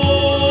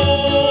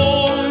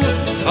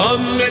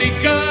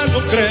americano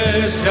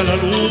crece a la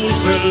luz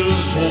del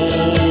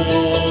sol.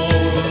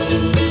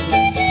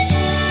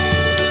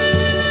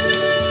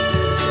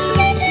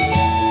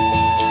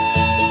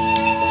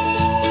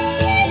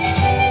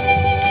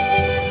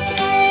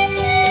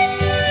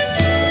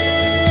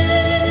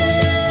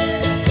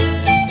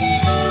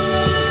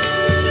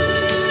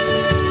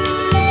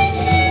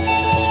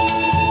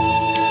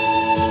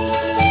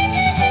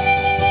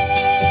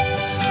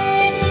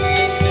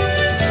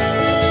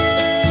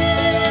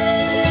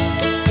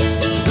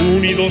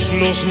 Unidos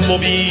los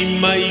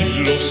Movima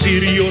y los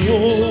Siriono,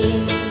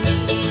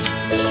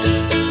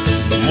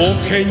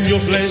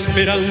 mojeños la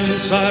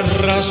esperanza,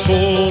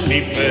 razón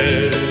y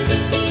fe,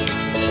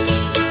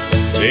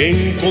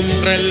 en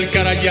contra el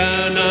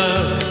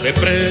carayana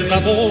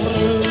depredador,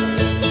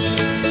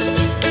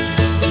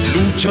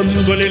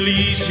 luchando el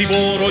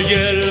Elisiboro y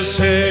el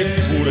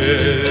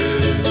Securé.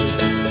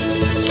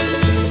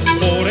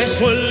 Por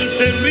eso el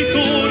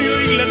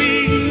territorio y la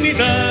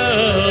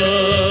dignidad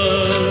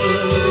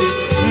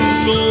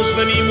nos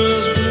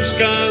venimos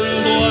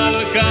buscando al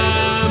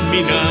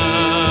caminar,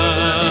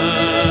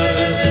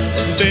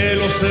 de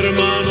los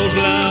hermanos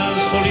la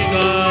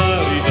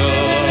solidaridad.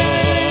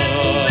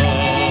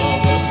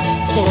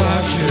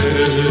 Coraje,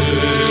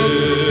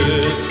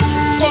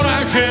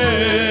 coraje,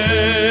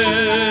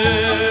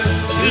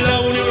 la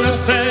unión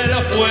hace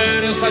la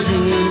fuerza y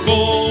un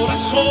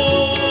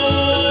corazón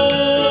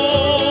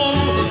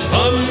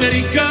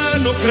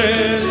americano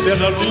crece a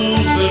la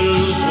luz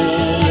del sol.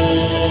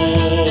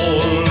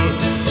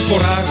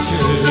 Coraje,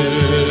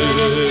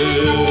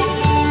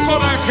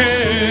 coraje,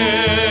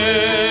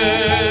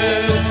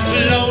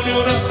 la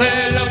unión hace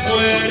la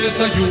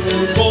fuerza y un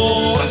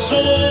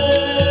corazón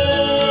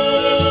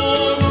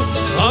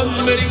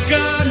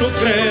americano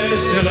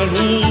crece a la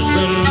luz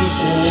del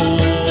sol.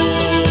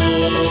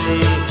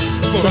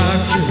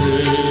 Coraje,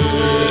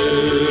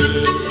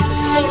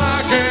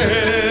 coraje,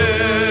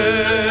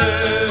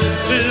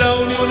 la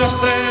unión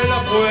hace la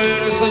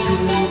fuerza y un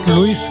corazón.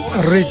 Luis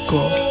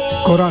Rico,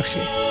 coraje.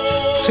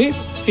 Sí,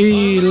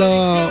 y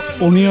la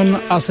unión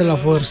hace la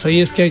fuerza, y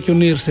es que hay que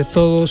unirse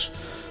todos,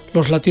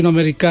 los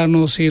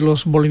latinoamericanos y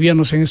los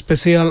bolivianos en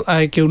especial,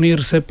 hay que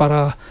unirse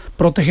para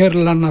proteger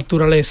la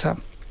naturaleza.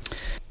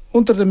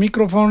 Unter dem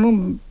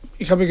Mikrofon,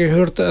 ich habe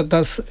gehört,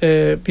 dass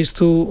bist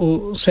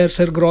du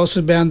sehr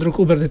großes Beeindruck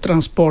über die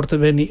Transporte,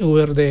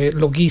 über die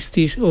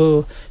Logistik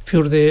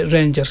für die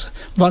Rangers.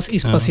 Was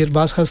ist passiert?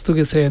 Was hast du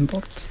gesehen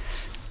dort?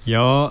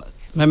 Ja,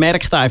 man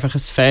merkt einfach,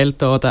 es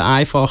fehlt an den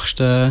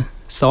einfachsten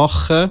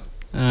Sachen,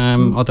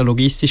 an den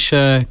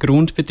logistischen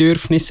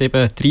Grundbedürfnissen,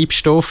 eben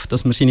Treibstoff,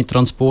 dass man seine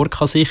Transport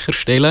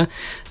sicherstellen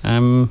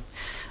kann.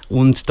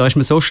 Und da ist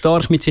man so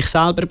stark mit sich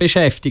selber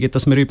beschäftigt,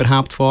 dass man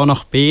überhaupt von A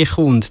nach B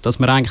kommt, dass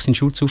man eigentlich seinen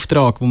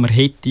Schutzauftrag, den man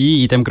hätte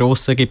in diesem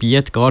grossen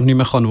Gebiet, gar nicht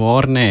mehr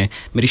wahrnehmen kann.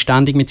 Man ist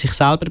ständig mit sich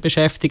selber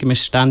beschäftigt, man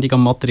ist ständig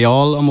am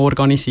Material am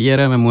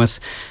Organisieren, man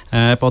muss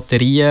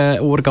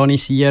Batterien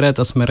organisieren,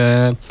 dass man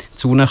die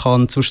Sonne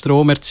kann zur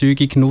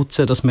Stromerzeugung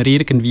nutzen, dass man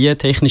irgendwie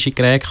technische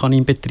Geräte kann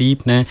in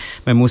Betrieb nehmen kann.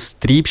 Man muss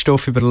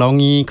Treibstoff über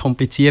lange,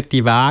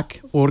 komplizierte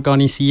Wege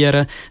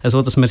organisieren,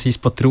 also dass man sein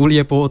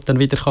Patrouillenboot dann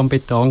wieder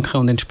betanken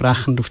kann und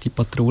entsprechend auf die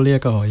Patrouille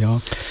gehen.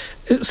 Ja.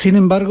 Sin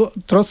embargo,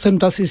 trotzdem,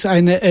 das ist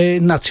ein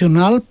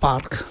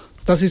Nationalpark.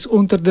 Das ist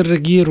unter der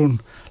Regierung.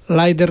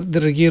 Leider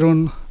der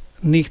Regierung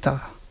nicht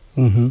da.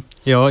 Mhm.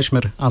 Ja, ist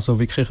mir also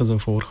wirklich so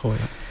vorgekommen.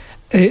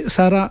 Ja.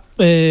 Sarah,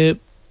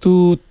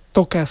 tú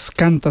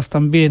cantas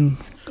también,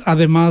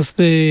 además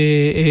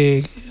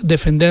de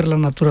defender la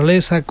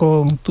naturaleza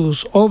con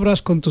tus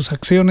obras, con tus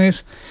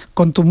acciones,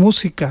 con tu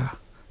música.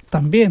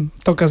 También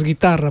tocas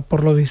guitarra,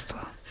 por lo visto.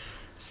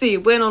 Sí,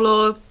 bueno,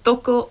 lo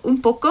toco un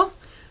poco,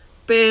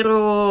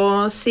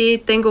 pero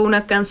sí tengo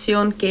una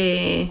canción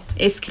que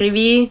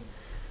escribí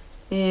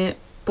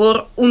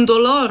por un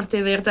dolor,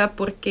 de verdad,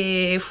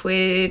 porque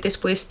fue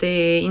después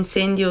de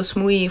incendios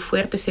muy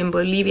fuertes en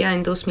Bolivia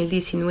en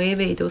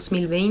 2019 y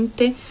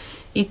 2020,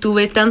 y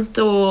tuve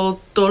tanto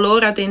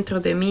dolor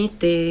adentro de mí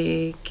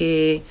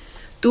que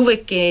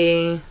tuve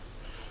que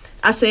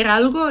hacer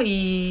algo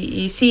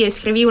y sí,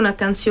 escribí una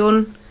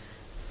canción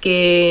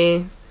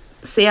que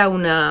sea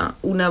una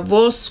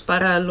voz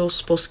para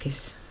los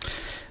bosques.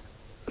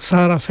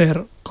 Sarah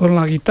Fehr, con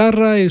la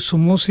guitarra y su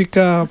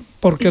música,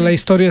 porque la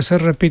historia se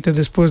repite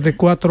después de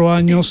 4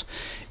 años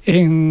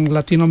en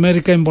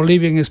Latinoamérica, en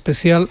Bolivia en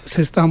especial,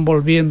 se están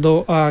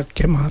volviendo a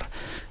quemar.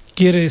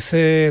 ¿Quieres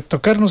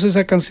tocarnos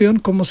esa canción?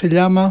 ¿Cómo se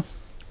llama?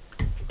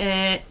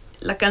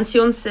 La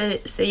canción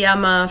se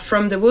llama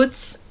From the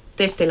Woods,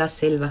 desde la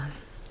selva.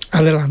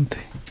 Adelante.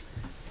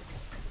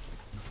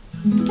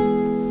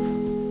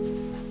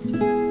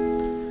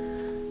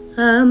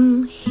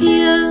 I'm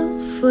here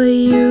for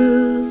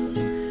you,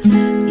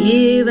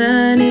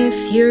 even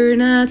if you're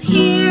not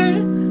here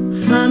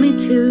for me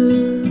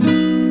too.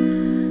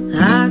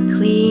 I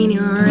clean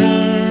your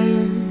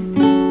air,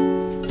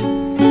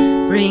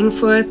 bring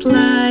forth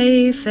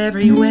life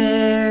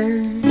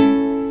everywhere.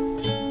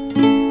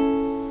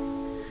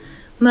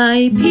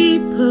 My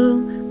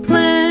people,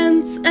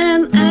 plants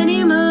and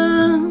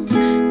animals,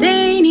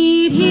 they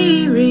need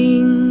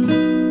hearing.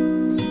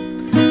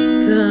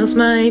 'Cause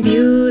my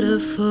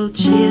beautiful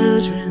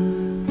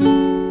children,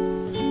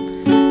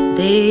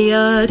 they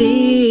are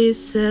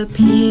disappearing.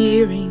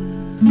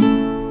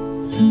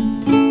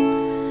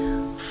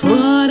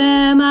 For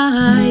them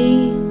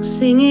I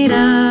sing it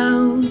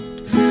out,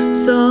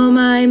 so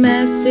my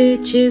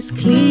message is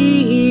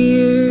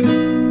clear.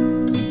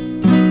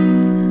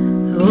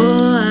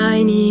 Oh,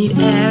 I need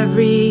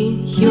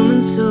every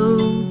human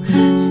soul,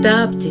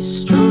 stop,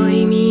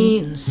 destroy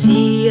me and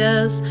see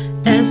us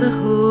as a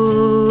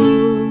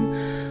whole.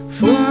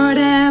 For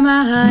them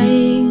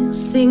I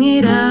sing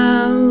it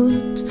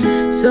out,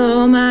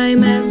 so my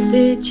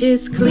message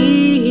is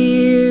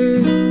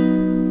clear.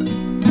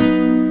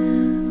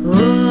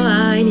 Oh,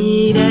 I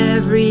need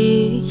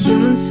every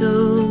human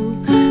soul,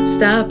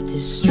 stop,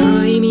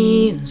 destroy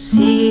me and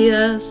see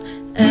us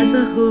as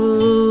a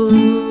whole.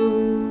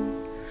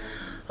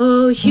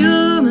 Oh,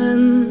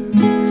 human,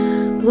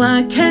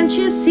 why can't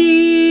you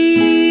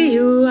see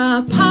you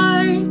are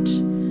part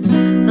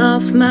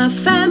of my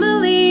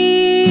family?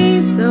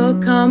 So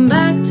come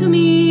back to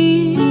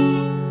me,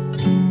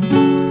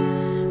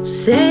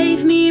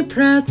 save me,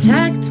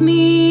 protect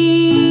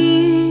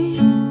me,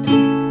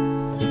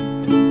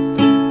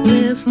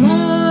 live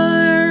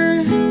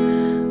more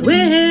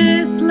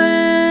with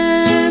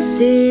less,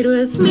 sit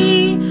with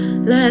me,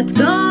 let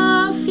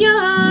go of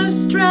your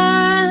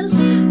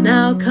stress,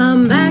 now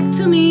come back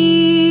to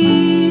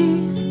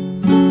me.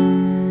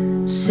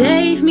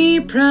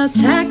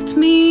 protect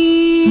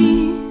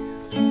me.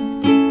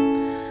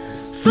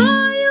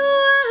 For you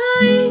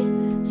I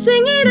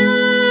sing it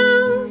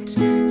out,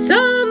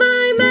 so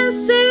my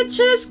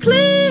message is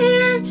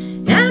clear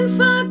and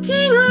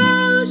fucking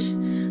loud.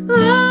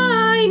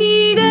 I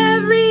need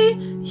every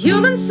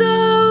human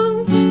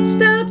soul.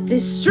 Stop,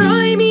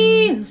 destroy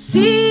me and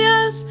see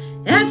us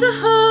as a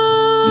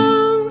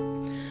whole.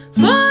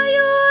 For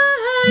you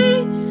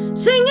I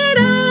sing it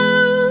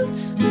out,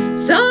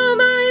 so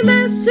my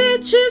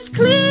message is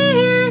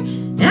clear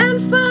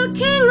and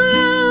fucking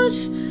loud.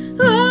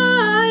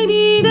 I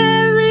need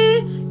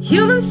every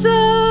human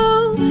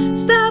soul.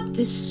 Stop,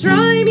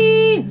 destroy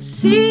me and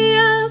see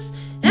us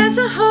as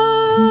a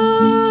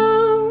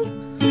whole.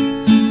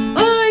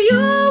 Or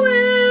you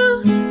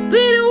will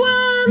be the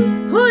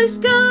one who is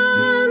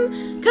gone,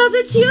 'cause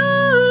it's you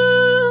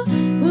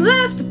who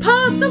left the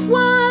path of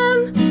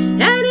one,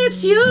 and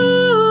it's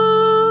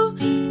you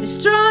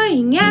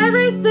destroying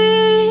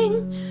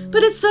everything,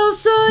 but it's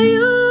also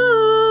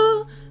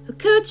you who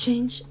could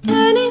change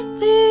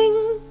anything.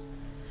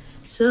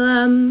 So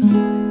I'm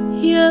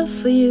here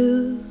for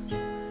you,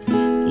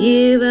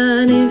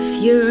 even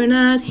if you're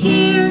not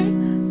here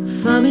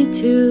for me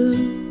too.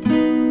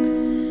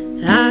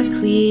 I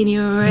clean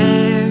your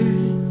air,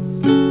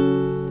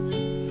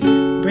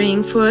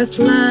 bring forth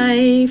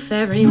life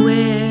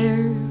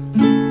everywhere.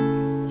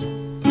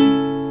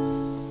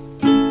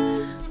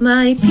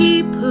 My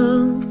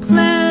people,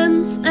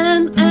 plants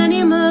and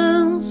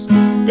animals,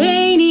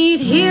 they need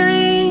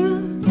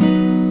hearing,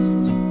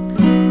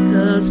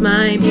 'cause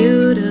my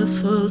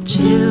beautiful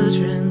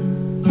children,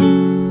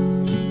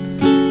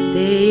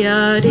 they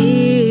are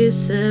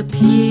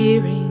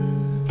disappearing.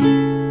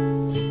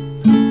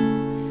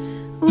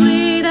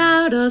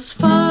 Without us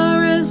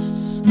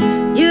forests,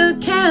 you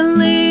can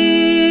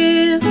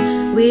live.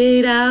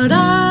 Without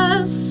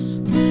us,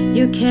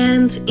 you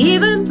can't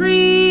even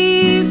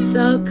breathe.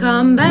 So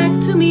come back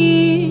to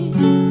me,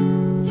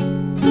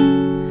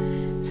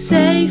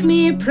 save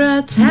me,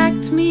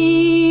 protect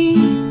me.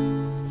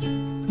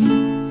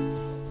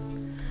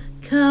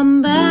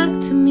 Come back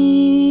to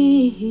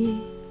me,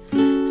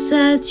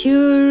 set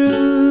your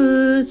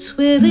roots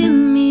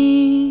within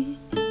me,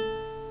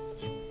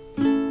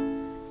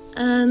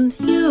 and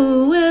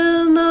you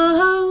will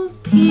know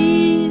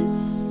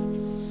peace.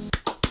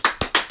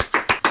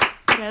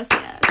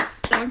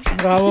 Gracias.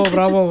 Bravo,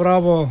 bravo,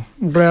 bravo.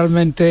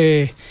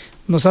 Realmente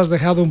nos has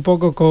dejado un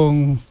poco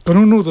con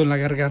un nudo en la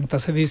garganta,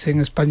 se dice en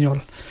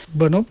español.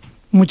 Bueno,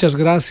 muchas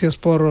gracias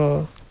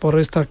por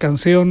esta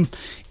canción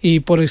y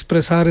por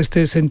expresar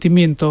este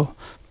sentimiento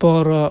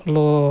por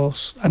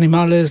los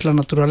animales, la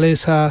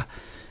naturaleza,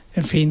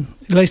 en fin.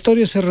 La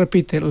historia se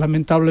repite,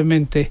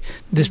 lamentablemente,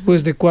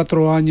 después de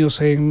 4 años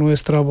en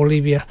nuestra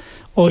Bolivia.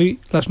 Hoy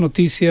las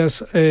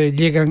noticias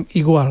llegan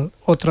igual.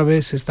 Otra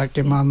vez se está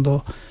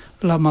quemando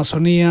la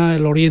Amazonía,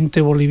 el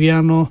oriente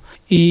boliviano,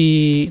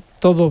 y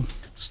todo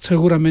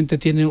seguramente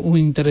tiene un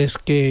interés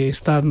que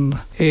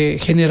están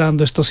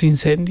generando estos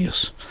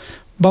incendios.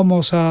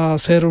 Vamos a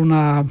hacer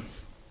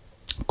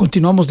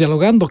continuamos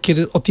dialogando.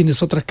 ¿Quieres o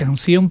tienes otra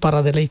canción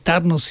para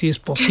deleitarnos, si es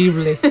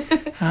posible?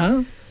 ¿Ah?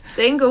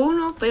 Tengo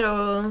uno,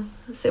 pero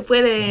se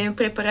puede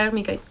preparar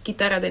mi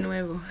guitarra de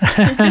nuevo.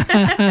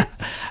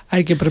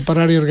 Hay que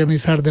preparar y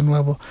organizar de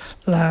nuevo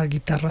la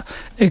guitarra.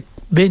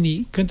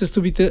 Benny, könntest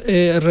du bitte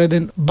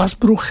reden, was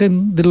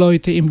brauchen die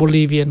Leute in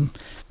Bolivien?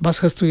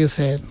 Was hast du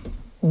gesehen?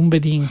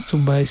 Unbedingt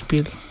zum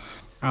Beispiel.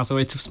 Also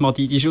jetzt aufs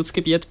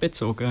Madidi-Schutzgebiet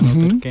bezogen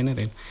oder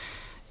generell?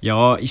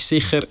 Ja, ist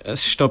sicher ein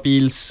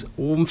stabiles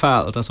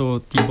Umfeld.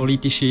 Also die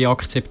politische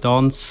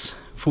Akzeptanz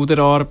von der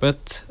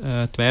Arbeit,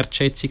 die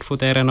Wertschätzung von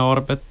deren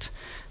Arbeit,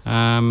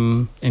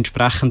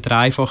 entsprechend der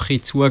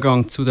einfache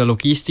Zugang zu den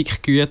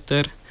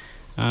Logistikgütern,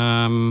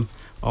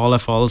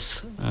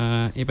 allenfalls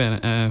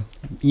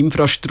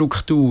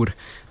Infrastruktur,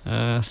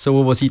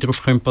 so, wo sie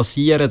darauf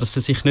basieren können, dass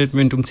sie sich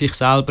nicht um sich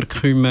selber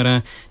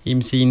kümmern,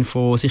 im Sinne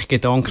von sich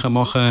Gedanken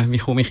machen, wie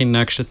komme ich in den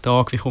nächsten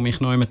Tag, wie komme ich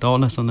noch jemand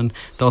hin, sondern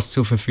das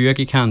zur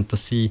Verfügung haben,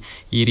 dass sie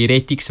ihre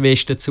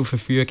Rettungswesten zur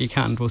Verfügung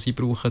haben, die sie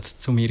brauchen,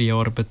 um ihre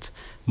Arbeit zu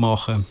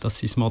machen, dass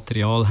sie das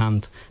Material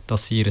haben,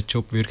 dass sie ihren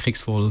Job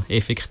wirkungsvoll,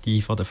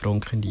 effektiv an der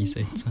Front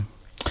einsetzen können.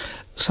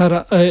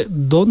 Sara,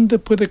 ¿dónde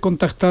puede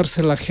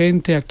contactarse la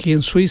gente aquí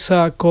en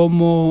Suiza?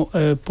 ¿Cómo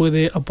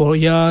puede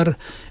apoyar?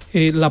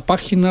 La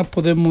página,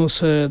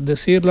 podemos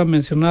decirla,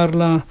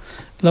 mencionarla,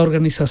 la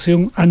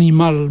Organización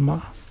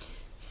Animalma.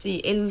 Sí,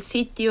 el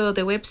sitio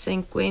de web se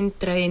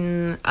encuentra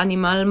en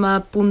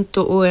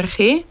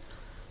animalma.org,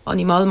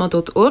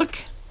 animalma.org,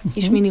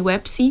 es mi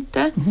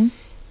webseite.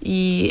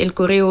 Y el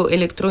correo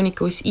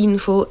electrónico es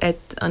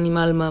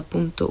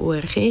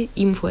info@animalma.org,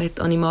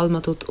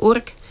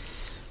 info@animalma.org.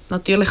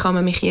 Natürlich kann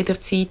man mich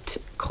jederzeit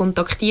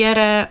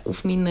kontaktieren.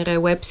 Auf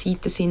meiner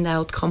Webseite sind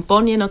auch die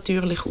Kampagnen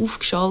natürlich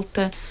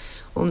aufgeschaltet.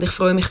 Und ich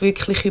freue mich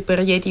wirklich über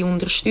jede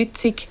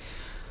Unterstützung.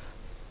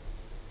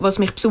 Was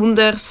mich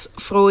besonders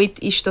freut,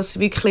 ist, dass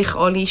wirklich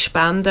alle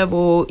Spenden,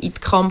 die in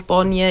die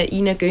Kampagne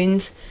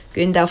reingehen,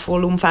 gehen auch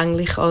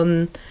vollumfänglich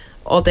an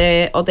an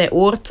den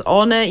Ort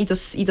an, in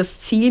das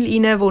Ziel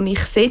hinein, das ich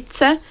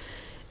setze.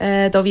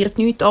 Da wird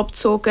nichts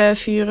abgezogen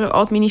für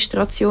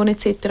Administration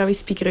etc., wie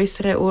es bei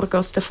grösseren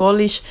Orgas der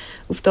Fall ist.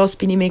 Auf das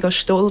bin ich mega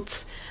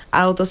stolz.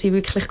 Auch, dass ich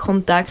wirklich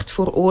Kontakt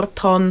vor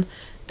Ort habe,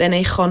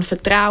 denen ich kann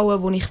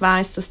vertrauen, wo ich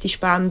weiss, dass die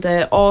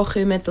Spenden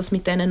ankommen, dass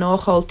mit denen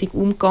nachhaltig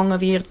umgegangen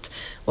wird,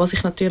 was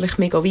ich natürlich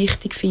mega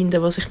wichtig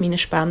finde, was ich meinen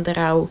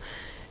Spendern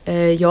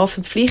auch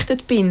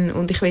verpflichtet bin.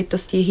 Und ich will,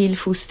 dass die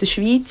Hilfe aus der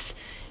Schweiz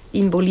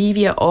in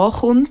Bolivien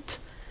ankommt.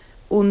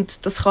 Und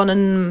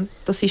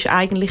das ist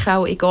eigentlich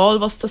auch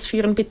egal, was das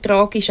für ein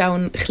Betrag ist, auch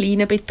ein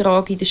kleiner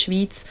Betrag in der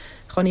Schweiz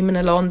kann in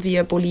einem Land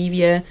wie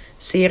Bolivien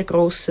sehr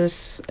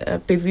Grosses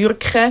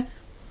bewirken.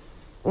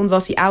 Und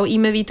was ich auch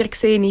immer wieder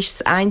sehe,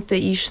 ist, das eine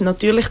ist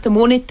natürlich der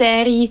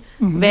monetäre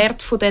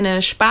Wert von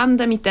diesen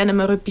Spenden, mit denen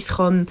man etwas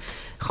kann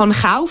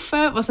kaufen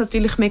kann, was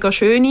natürlich mega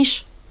schön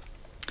ist.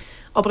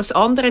 Aber das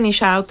andere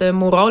ist auch der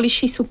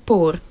moralische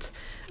Support.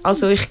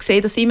 Also ich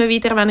sehe das immer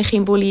wieder, wenn ich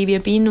in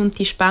Bolivien bin und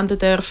die Spenden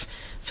darf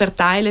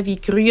verteilen,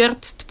 wie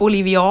gerührt die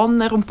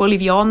Bolivianer und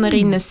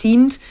Bolivianerinnen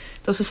sind,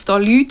 dass es da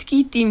Leute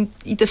gibt in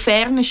der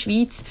fernen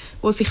Schweiz,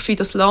 die sich für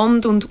das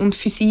Land und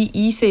für sie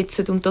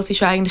einsetzen. Und das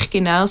ist eigentlich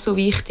genauso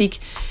wichtig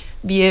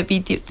wie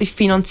die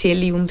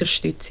finanzielle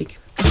Unterstützung.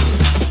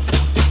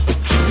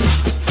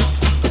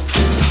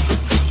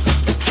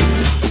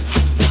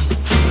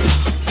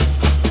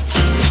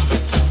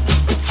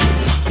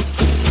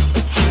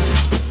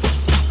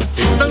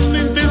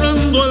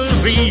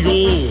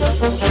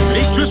 Su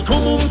lecho es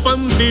como un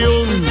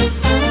panteón,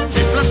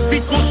 de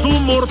plástico su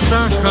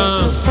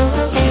mortaja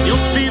y de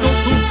óxido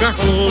su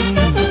cajón.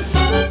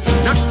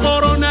 Una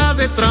corona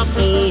de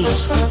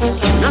trapos,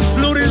 unas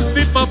flores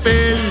de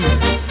papel,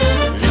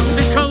 le han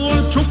dejado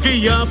el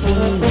choquillapu,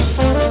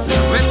 la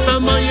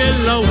retama y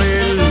el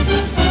laurel.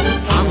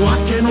 Agua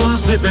que no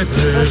has de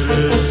beber,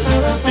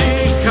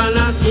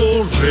 déjala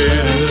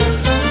correr,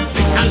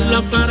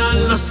 déjala para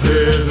la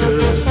sed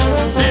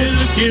del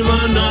que va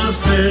a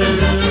nacer.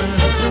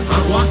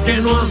 Agua que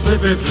no has de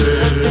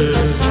beber,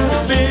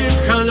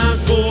 déjala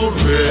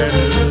correr,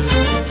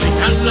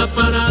 déjala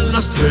para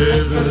la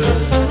sed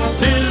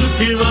del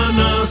que va a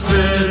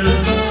nacer.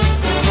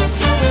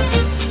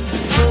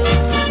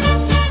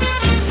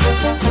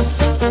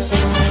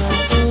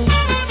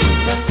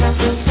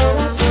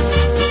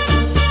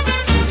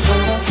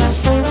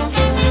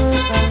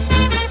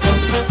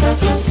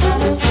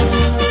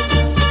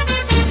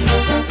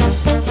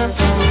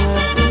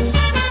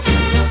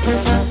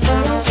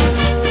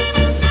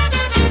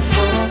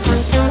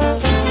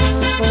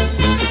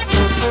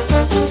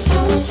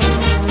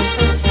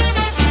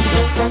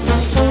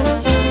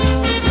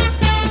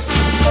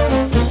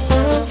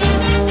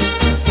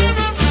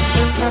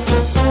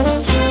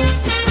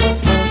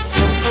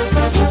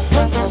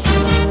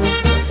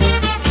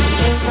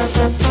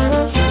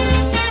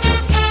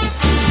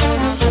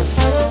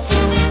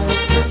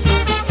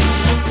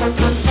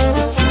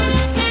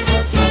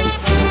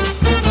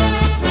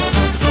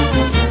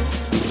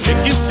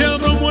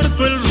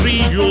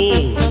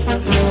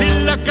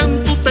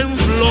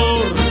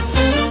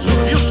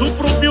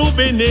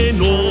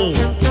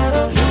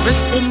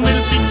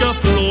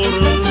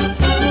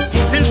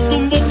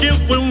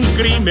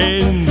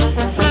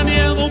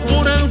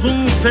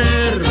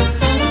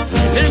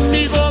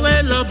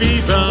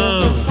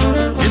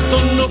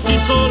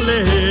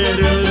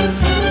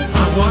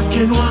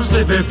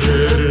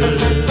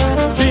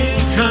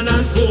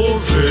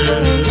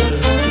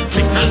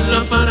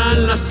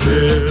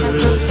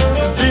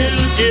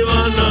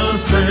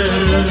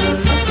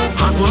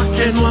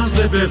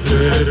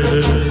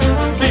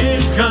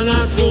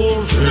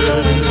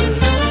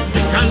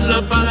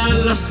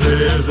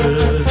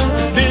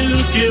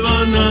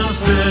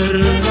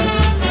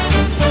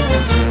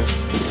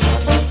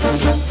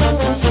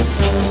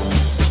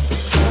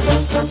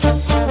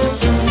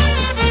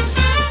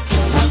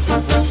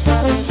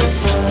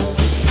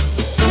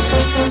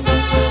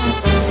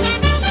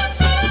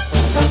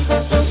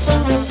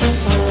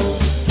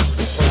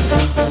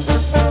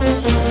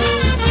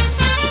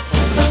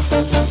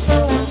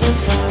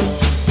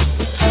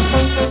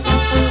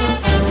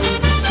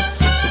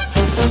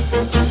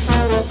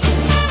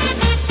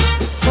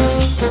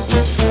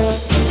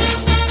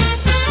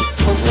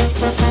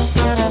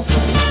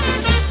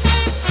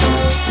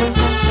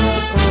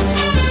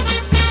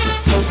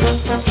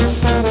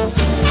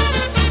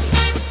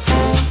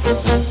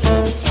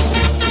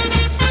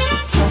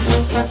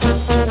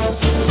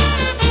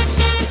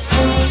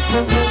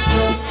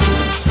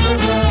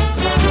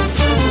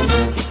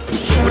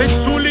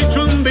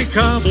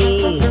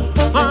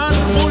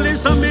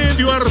 Árboles a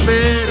medio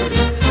arder,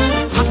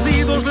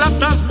 ácidos,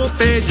 latas,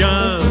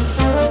 botellas,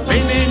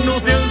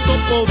 venenos de alto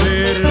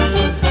poder.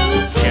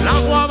 Si el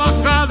agua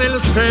baja del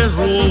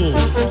cerro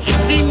y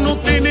aquí no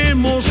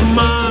tenemos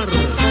mar,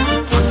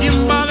 ¿a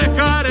quién va a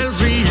dejar el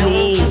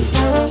río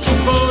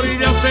sus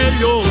orillas de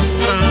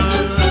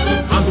llorar?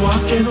 Agua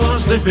que no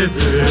has de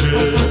beber,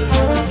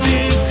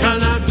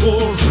 déjala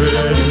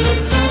correr,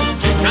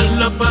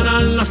 déjala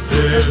para la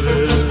sed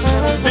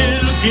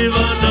del que va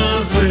a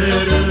nacer.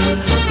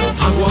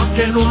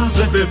 que no has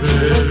de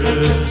beber,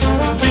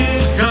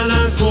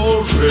 déjala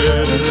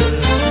correr,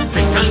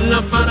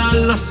 déjala para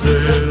la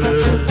sed,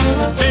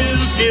 el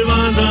que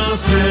van a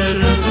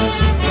hacer.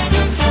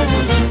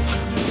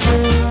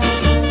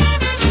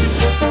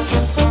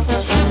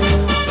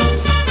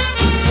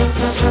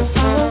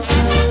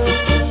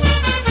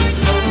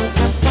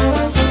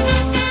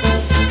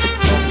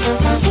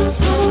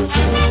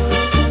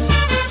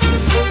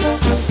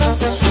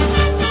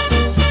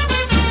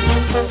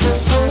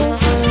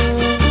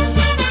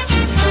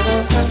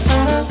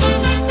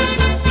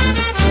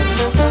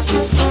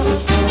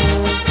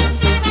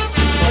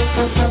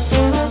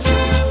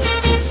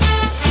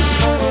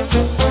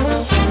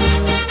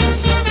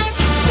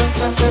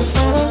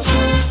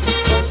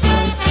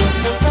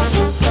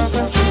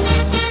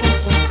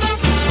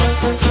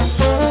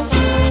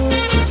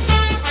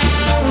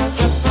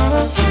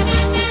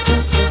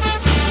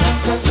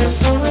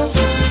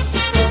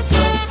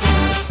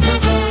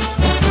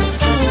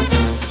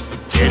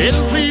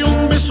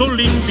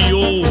 Limpio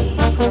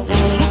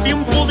en su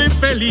tiempo de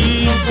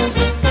feliz,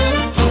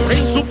 ahora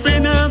en su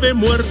pena de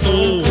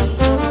muerto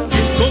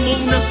es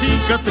como una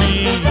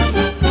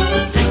cicatriz.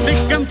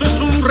 Este canto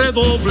es un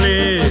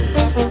redoble,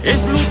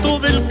 es luto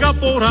del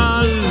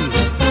caporal,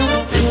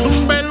 es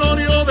un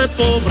velorio de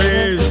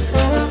pobres,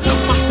 la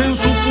paz en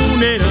su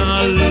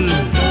funeral.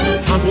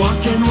 Agua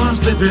que no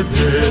has de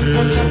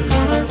beber,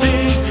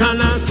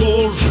 déjala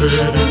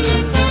correr,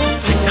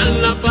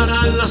 déjala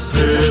para la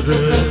sed,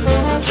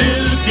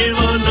 el que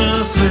van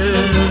a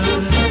hacer.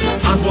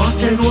 Agua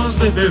que no has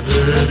de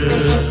beber,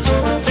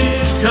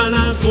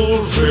 déjala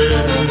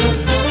correr,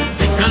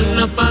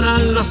 déjala para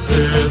la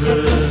sed,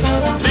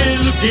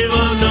 el que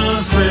van a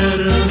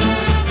hacer.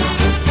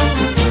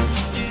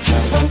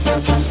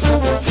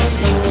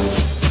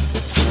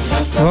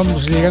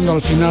 Vamos llegando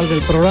al final del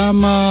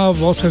programa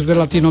Voces de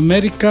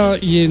Latinoamérica,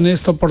 y en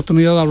esta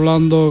oportunidad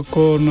hablando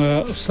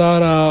con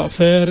Sarah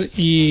Fehr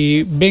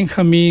y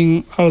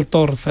Benjamin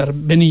Altorfer.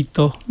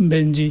 Benito,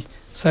 Benji,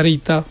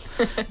 Sarita,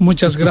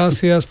 muchas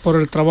gracias por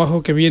el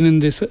trabajo que vienen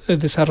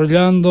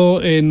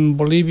desarrollando en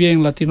Bolivia,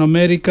 en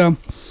Latinoamérica.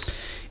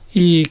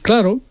 Y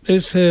claro,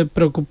 es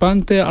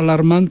preocupante,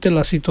 alarmante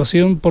la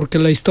situación, porque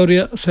la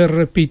historia se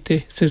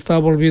repite, se está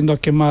volviendo a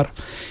quemar.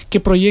 ¿Qué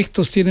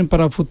proyectos tienen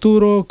para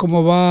futuro?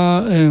 ¿Cómo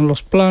va en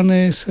los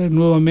planes?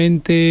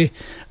 Nuevamente,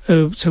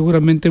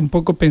 seguramente un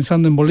poco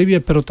pensando en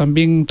Bolivia, pero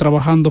también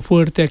trabajando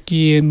fuerte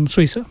aquí en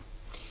Suiza.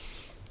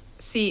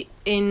 Sí,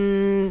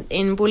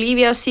 en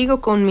Bolivia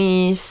sigo con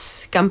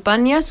mis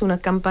campañas. Una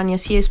campaña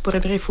sí es por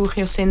el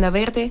refugio Senda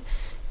Verde,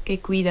 que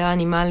cuida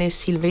animales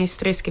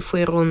silvestres que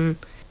fueron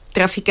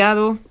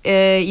traficados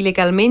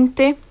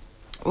ilegalmente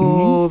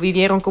o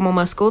vivieron como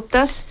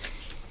mascotas.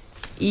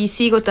 Y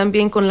sigo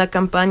también con la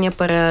campaña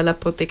para la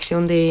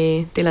protección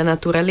de la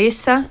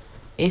naturaleza.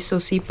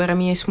 Eso sí, para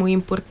mí es muy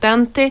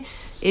importante.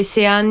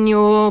 Ese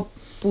año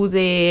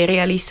pude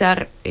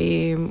realizar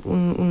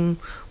un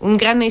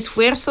gran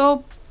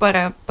esfuerzo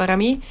para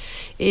mí,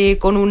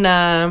 con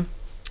una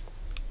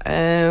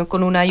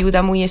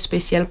ayuda muy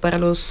especial para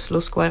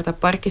los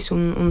guardaparques,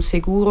 un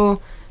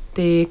seguro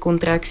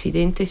contra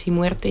accidentes y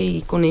muerte,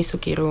 y con eso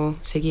quiero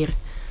seguir.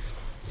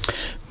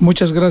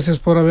 Muchas gracias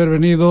por haber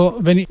venido.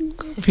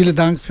 Vielen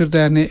Dank für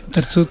deine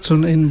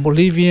Unterstützung in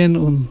Bolivien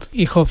und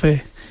ich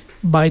hoffe,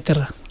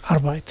 weiter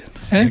arbeiten.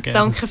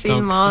 Danke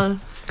vielmals.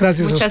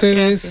 Gracias Muchas a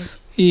ustedes.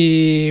 Gracias.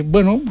 Y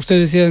bueno,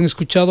 ustedes ya han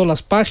escuchado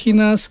las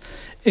páginas,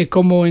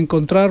 cómo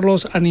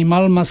encontrarlos.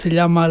 Animalma se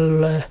llama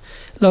la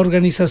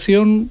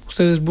organización.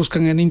 Ustedes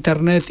buscan en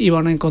internet y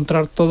van a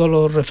encontrar todo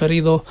lo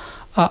referido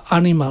a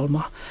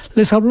Animalma.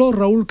 Les habló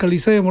Raúl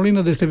Calizaya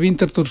Molina desde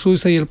Winterthur,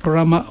 Suiza, y el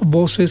programa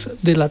Voces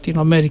de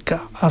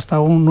Latinoamérica. Hasta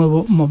un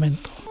nuevo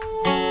momento.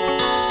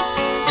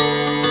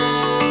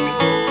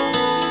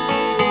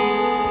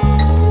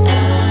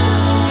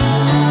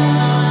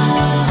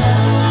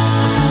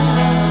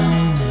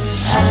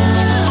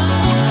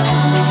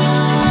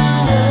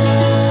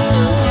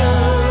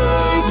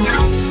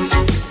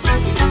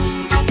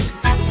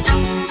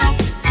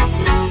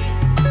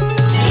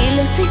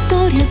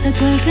 A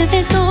tu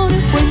alrededor,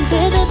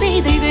 fuente de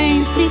vida y de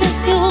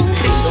inspiración,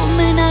 rindo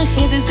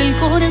homenaje desde el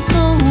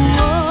corazón.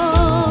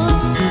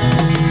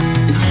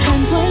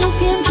 Canto a los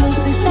vientos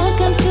esta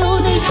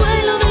canción, el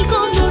vuelo del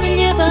cóndor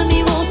lleva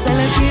mi voz a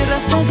la tierra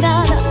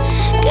sagrada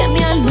que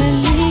mi alma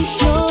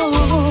eligió.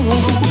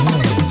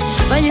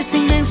 Valles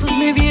inmensos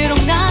me vieron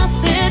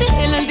nacer,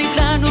 el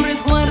altiplano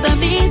resguarda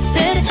mi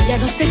ser,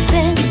 llanos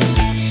extensos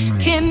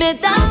que me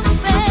dan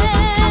fe.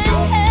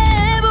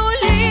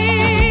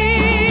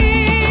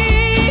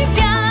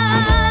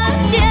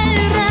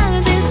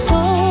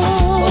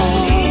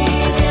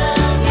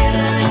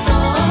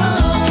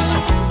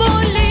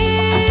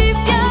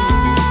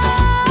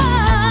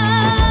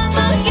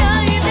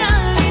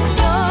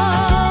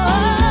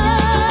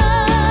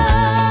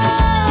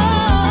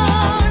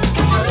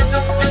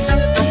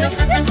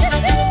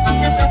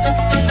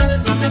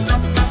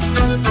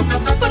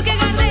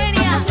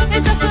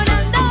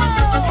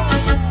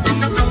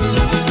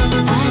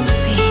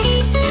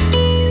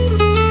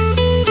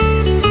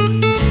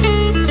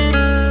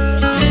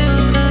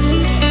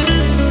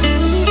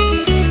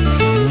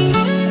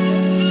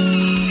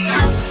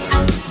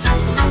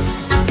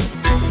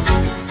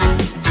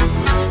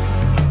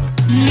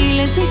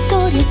 miles de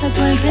historias a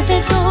tu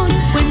alrededor,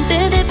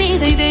 fuente de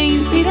vida y de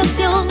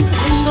inspiración,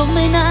 rindo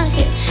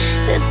homenaje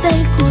desde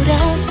el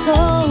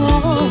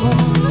corazón.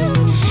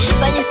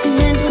 Valles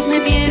inmensos me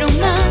vieron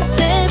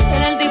nacer,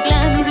 el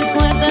altiplano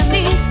resguarda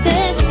mi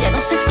ser,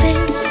 llanos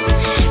extensos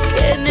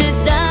que me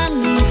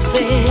dan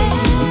fe.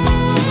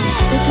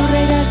 De tu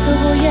regazo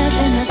voy a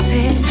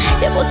renacer,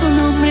 llevo tu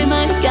nombre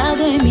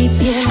marcado en mi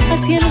piel.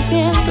 Hacia los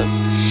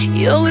vientos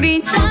yo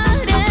gritaré.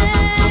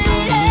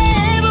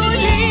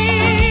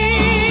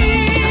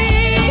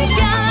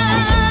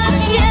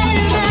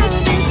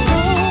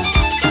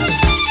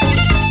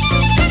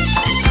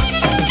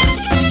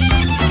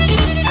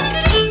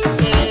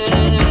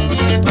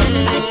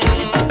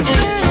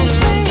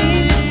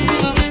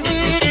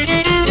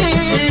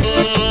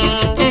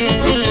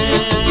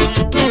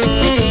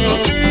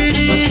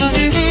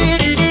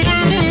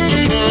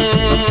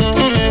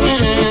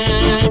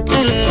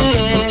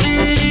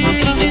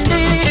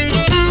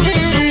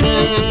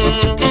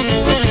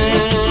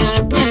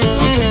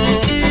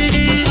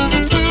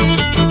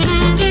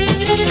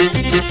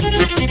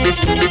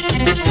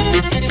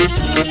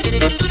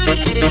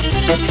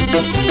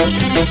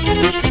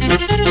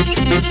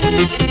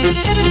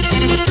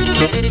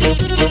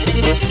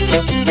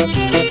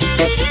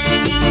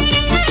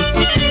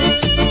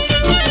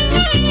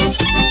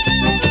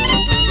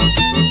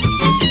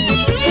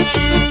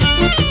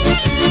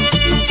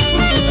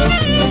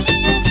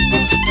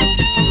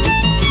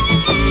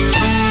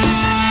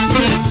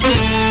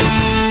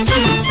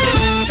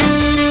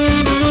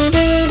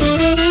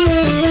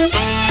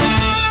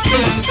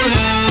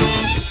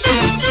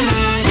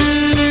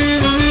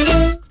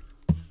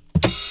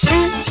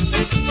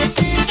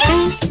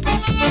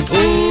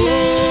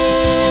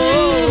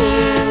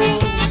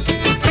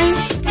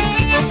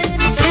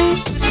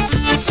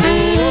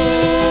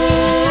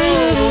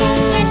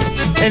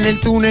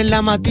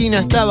 La mattina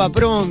estaba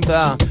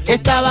pronta,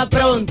 estaba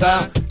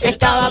pronta,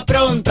 estaba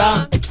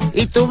pronta.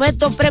 Y tu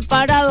metto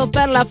preparato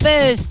per la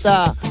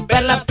festa,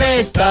 per la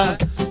festa,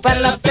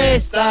 per la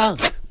festa.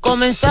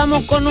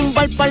 Comenzamos con un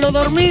palo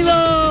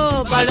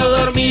dormido, palo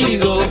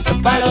dormido,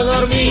 palo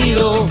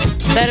dormido.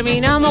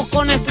 Terminamos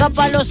con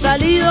escapalo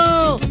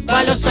salido,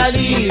 palo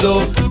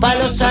salido,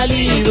 palo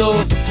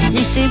salido.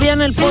 Y si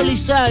viene el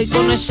policía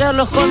con el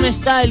Sherlock Holmes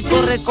style,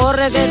 corre,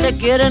 corre que te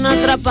quieren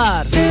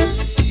atrapar.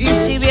 Y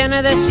si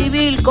viene de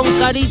civil con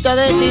carita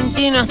de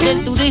Tintín, hasta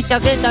el turista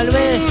que tal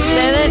vez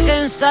te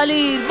dejen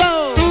salir.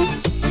 ¡Boom!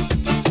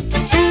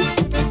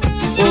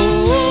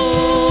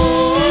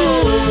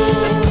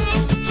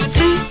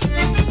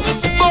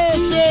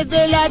 Voces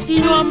de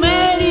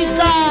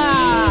Latinoamérica.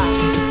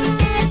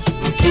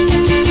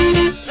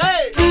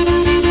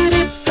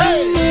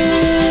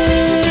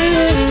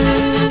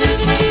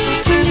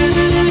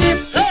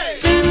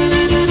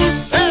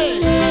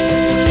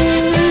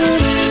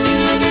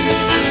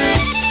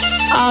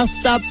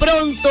 Hasta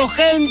pronto,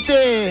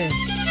 gente.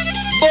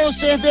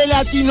 Voces de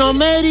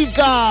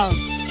Latinoamérica,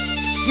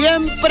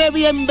 siempre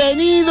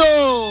bienvenidos.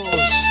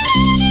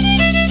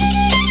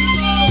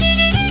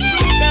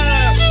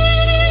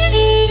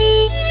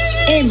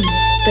 Hemos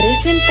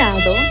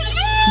presentado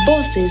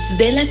Voces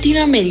de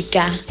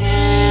Latinoamérica.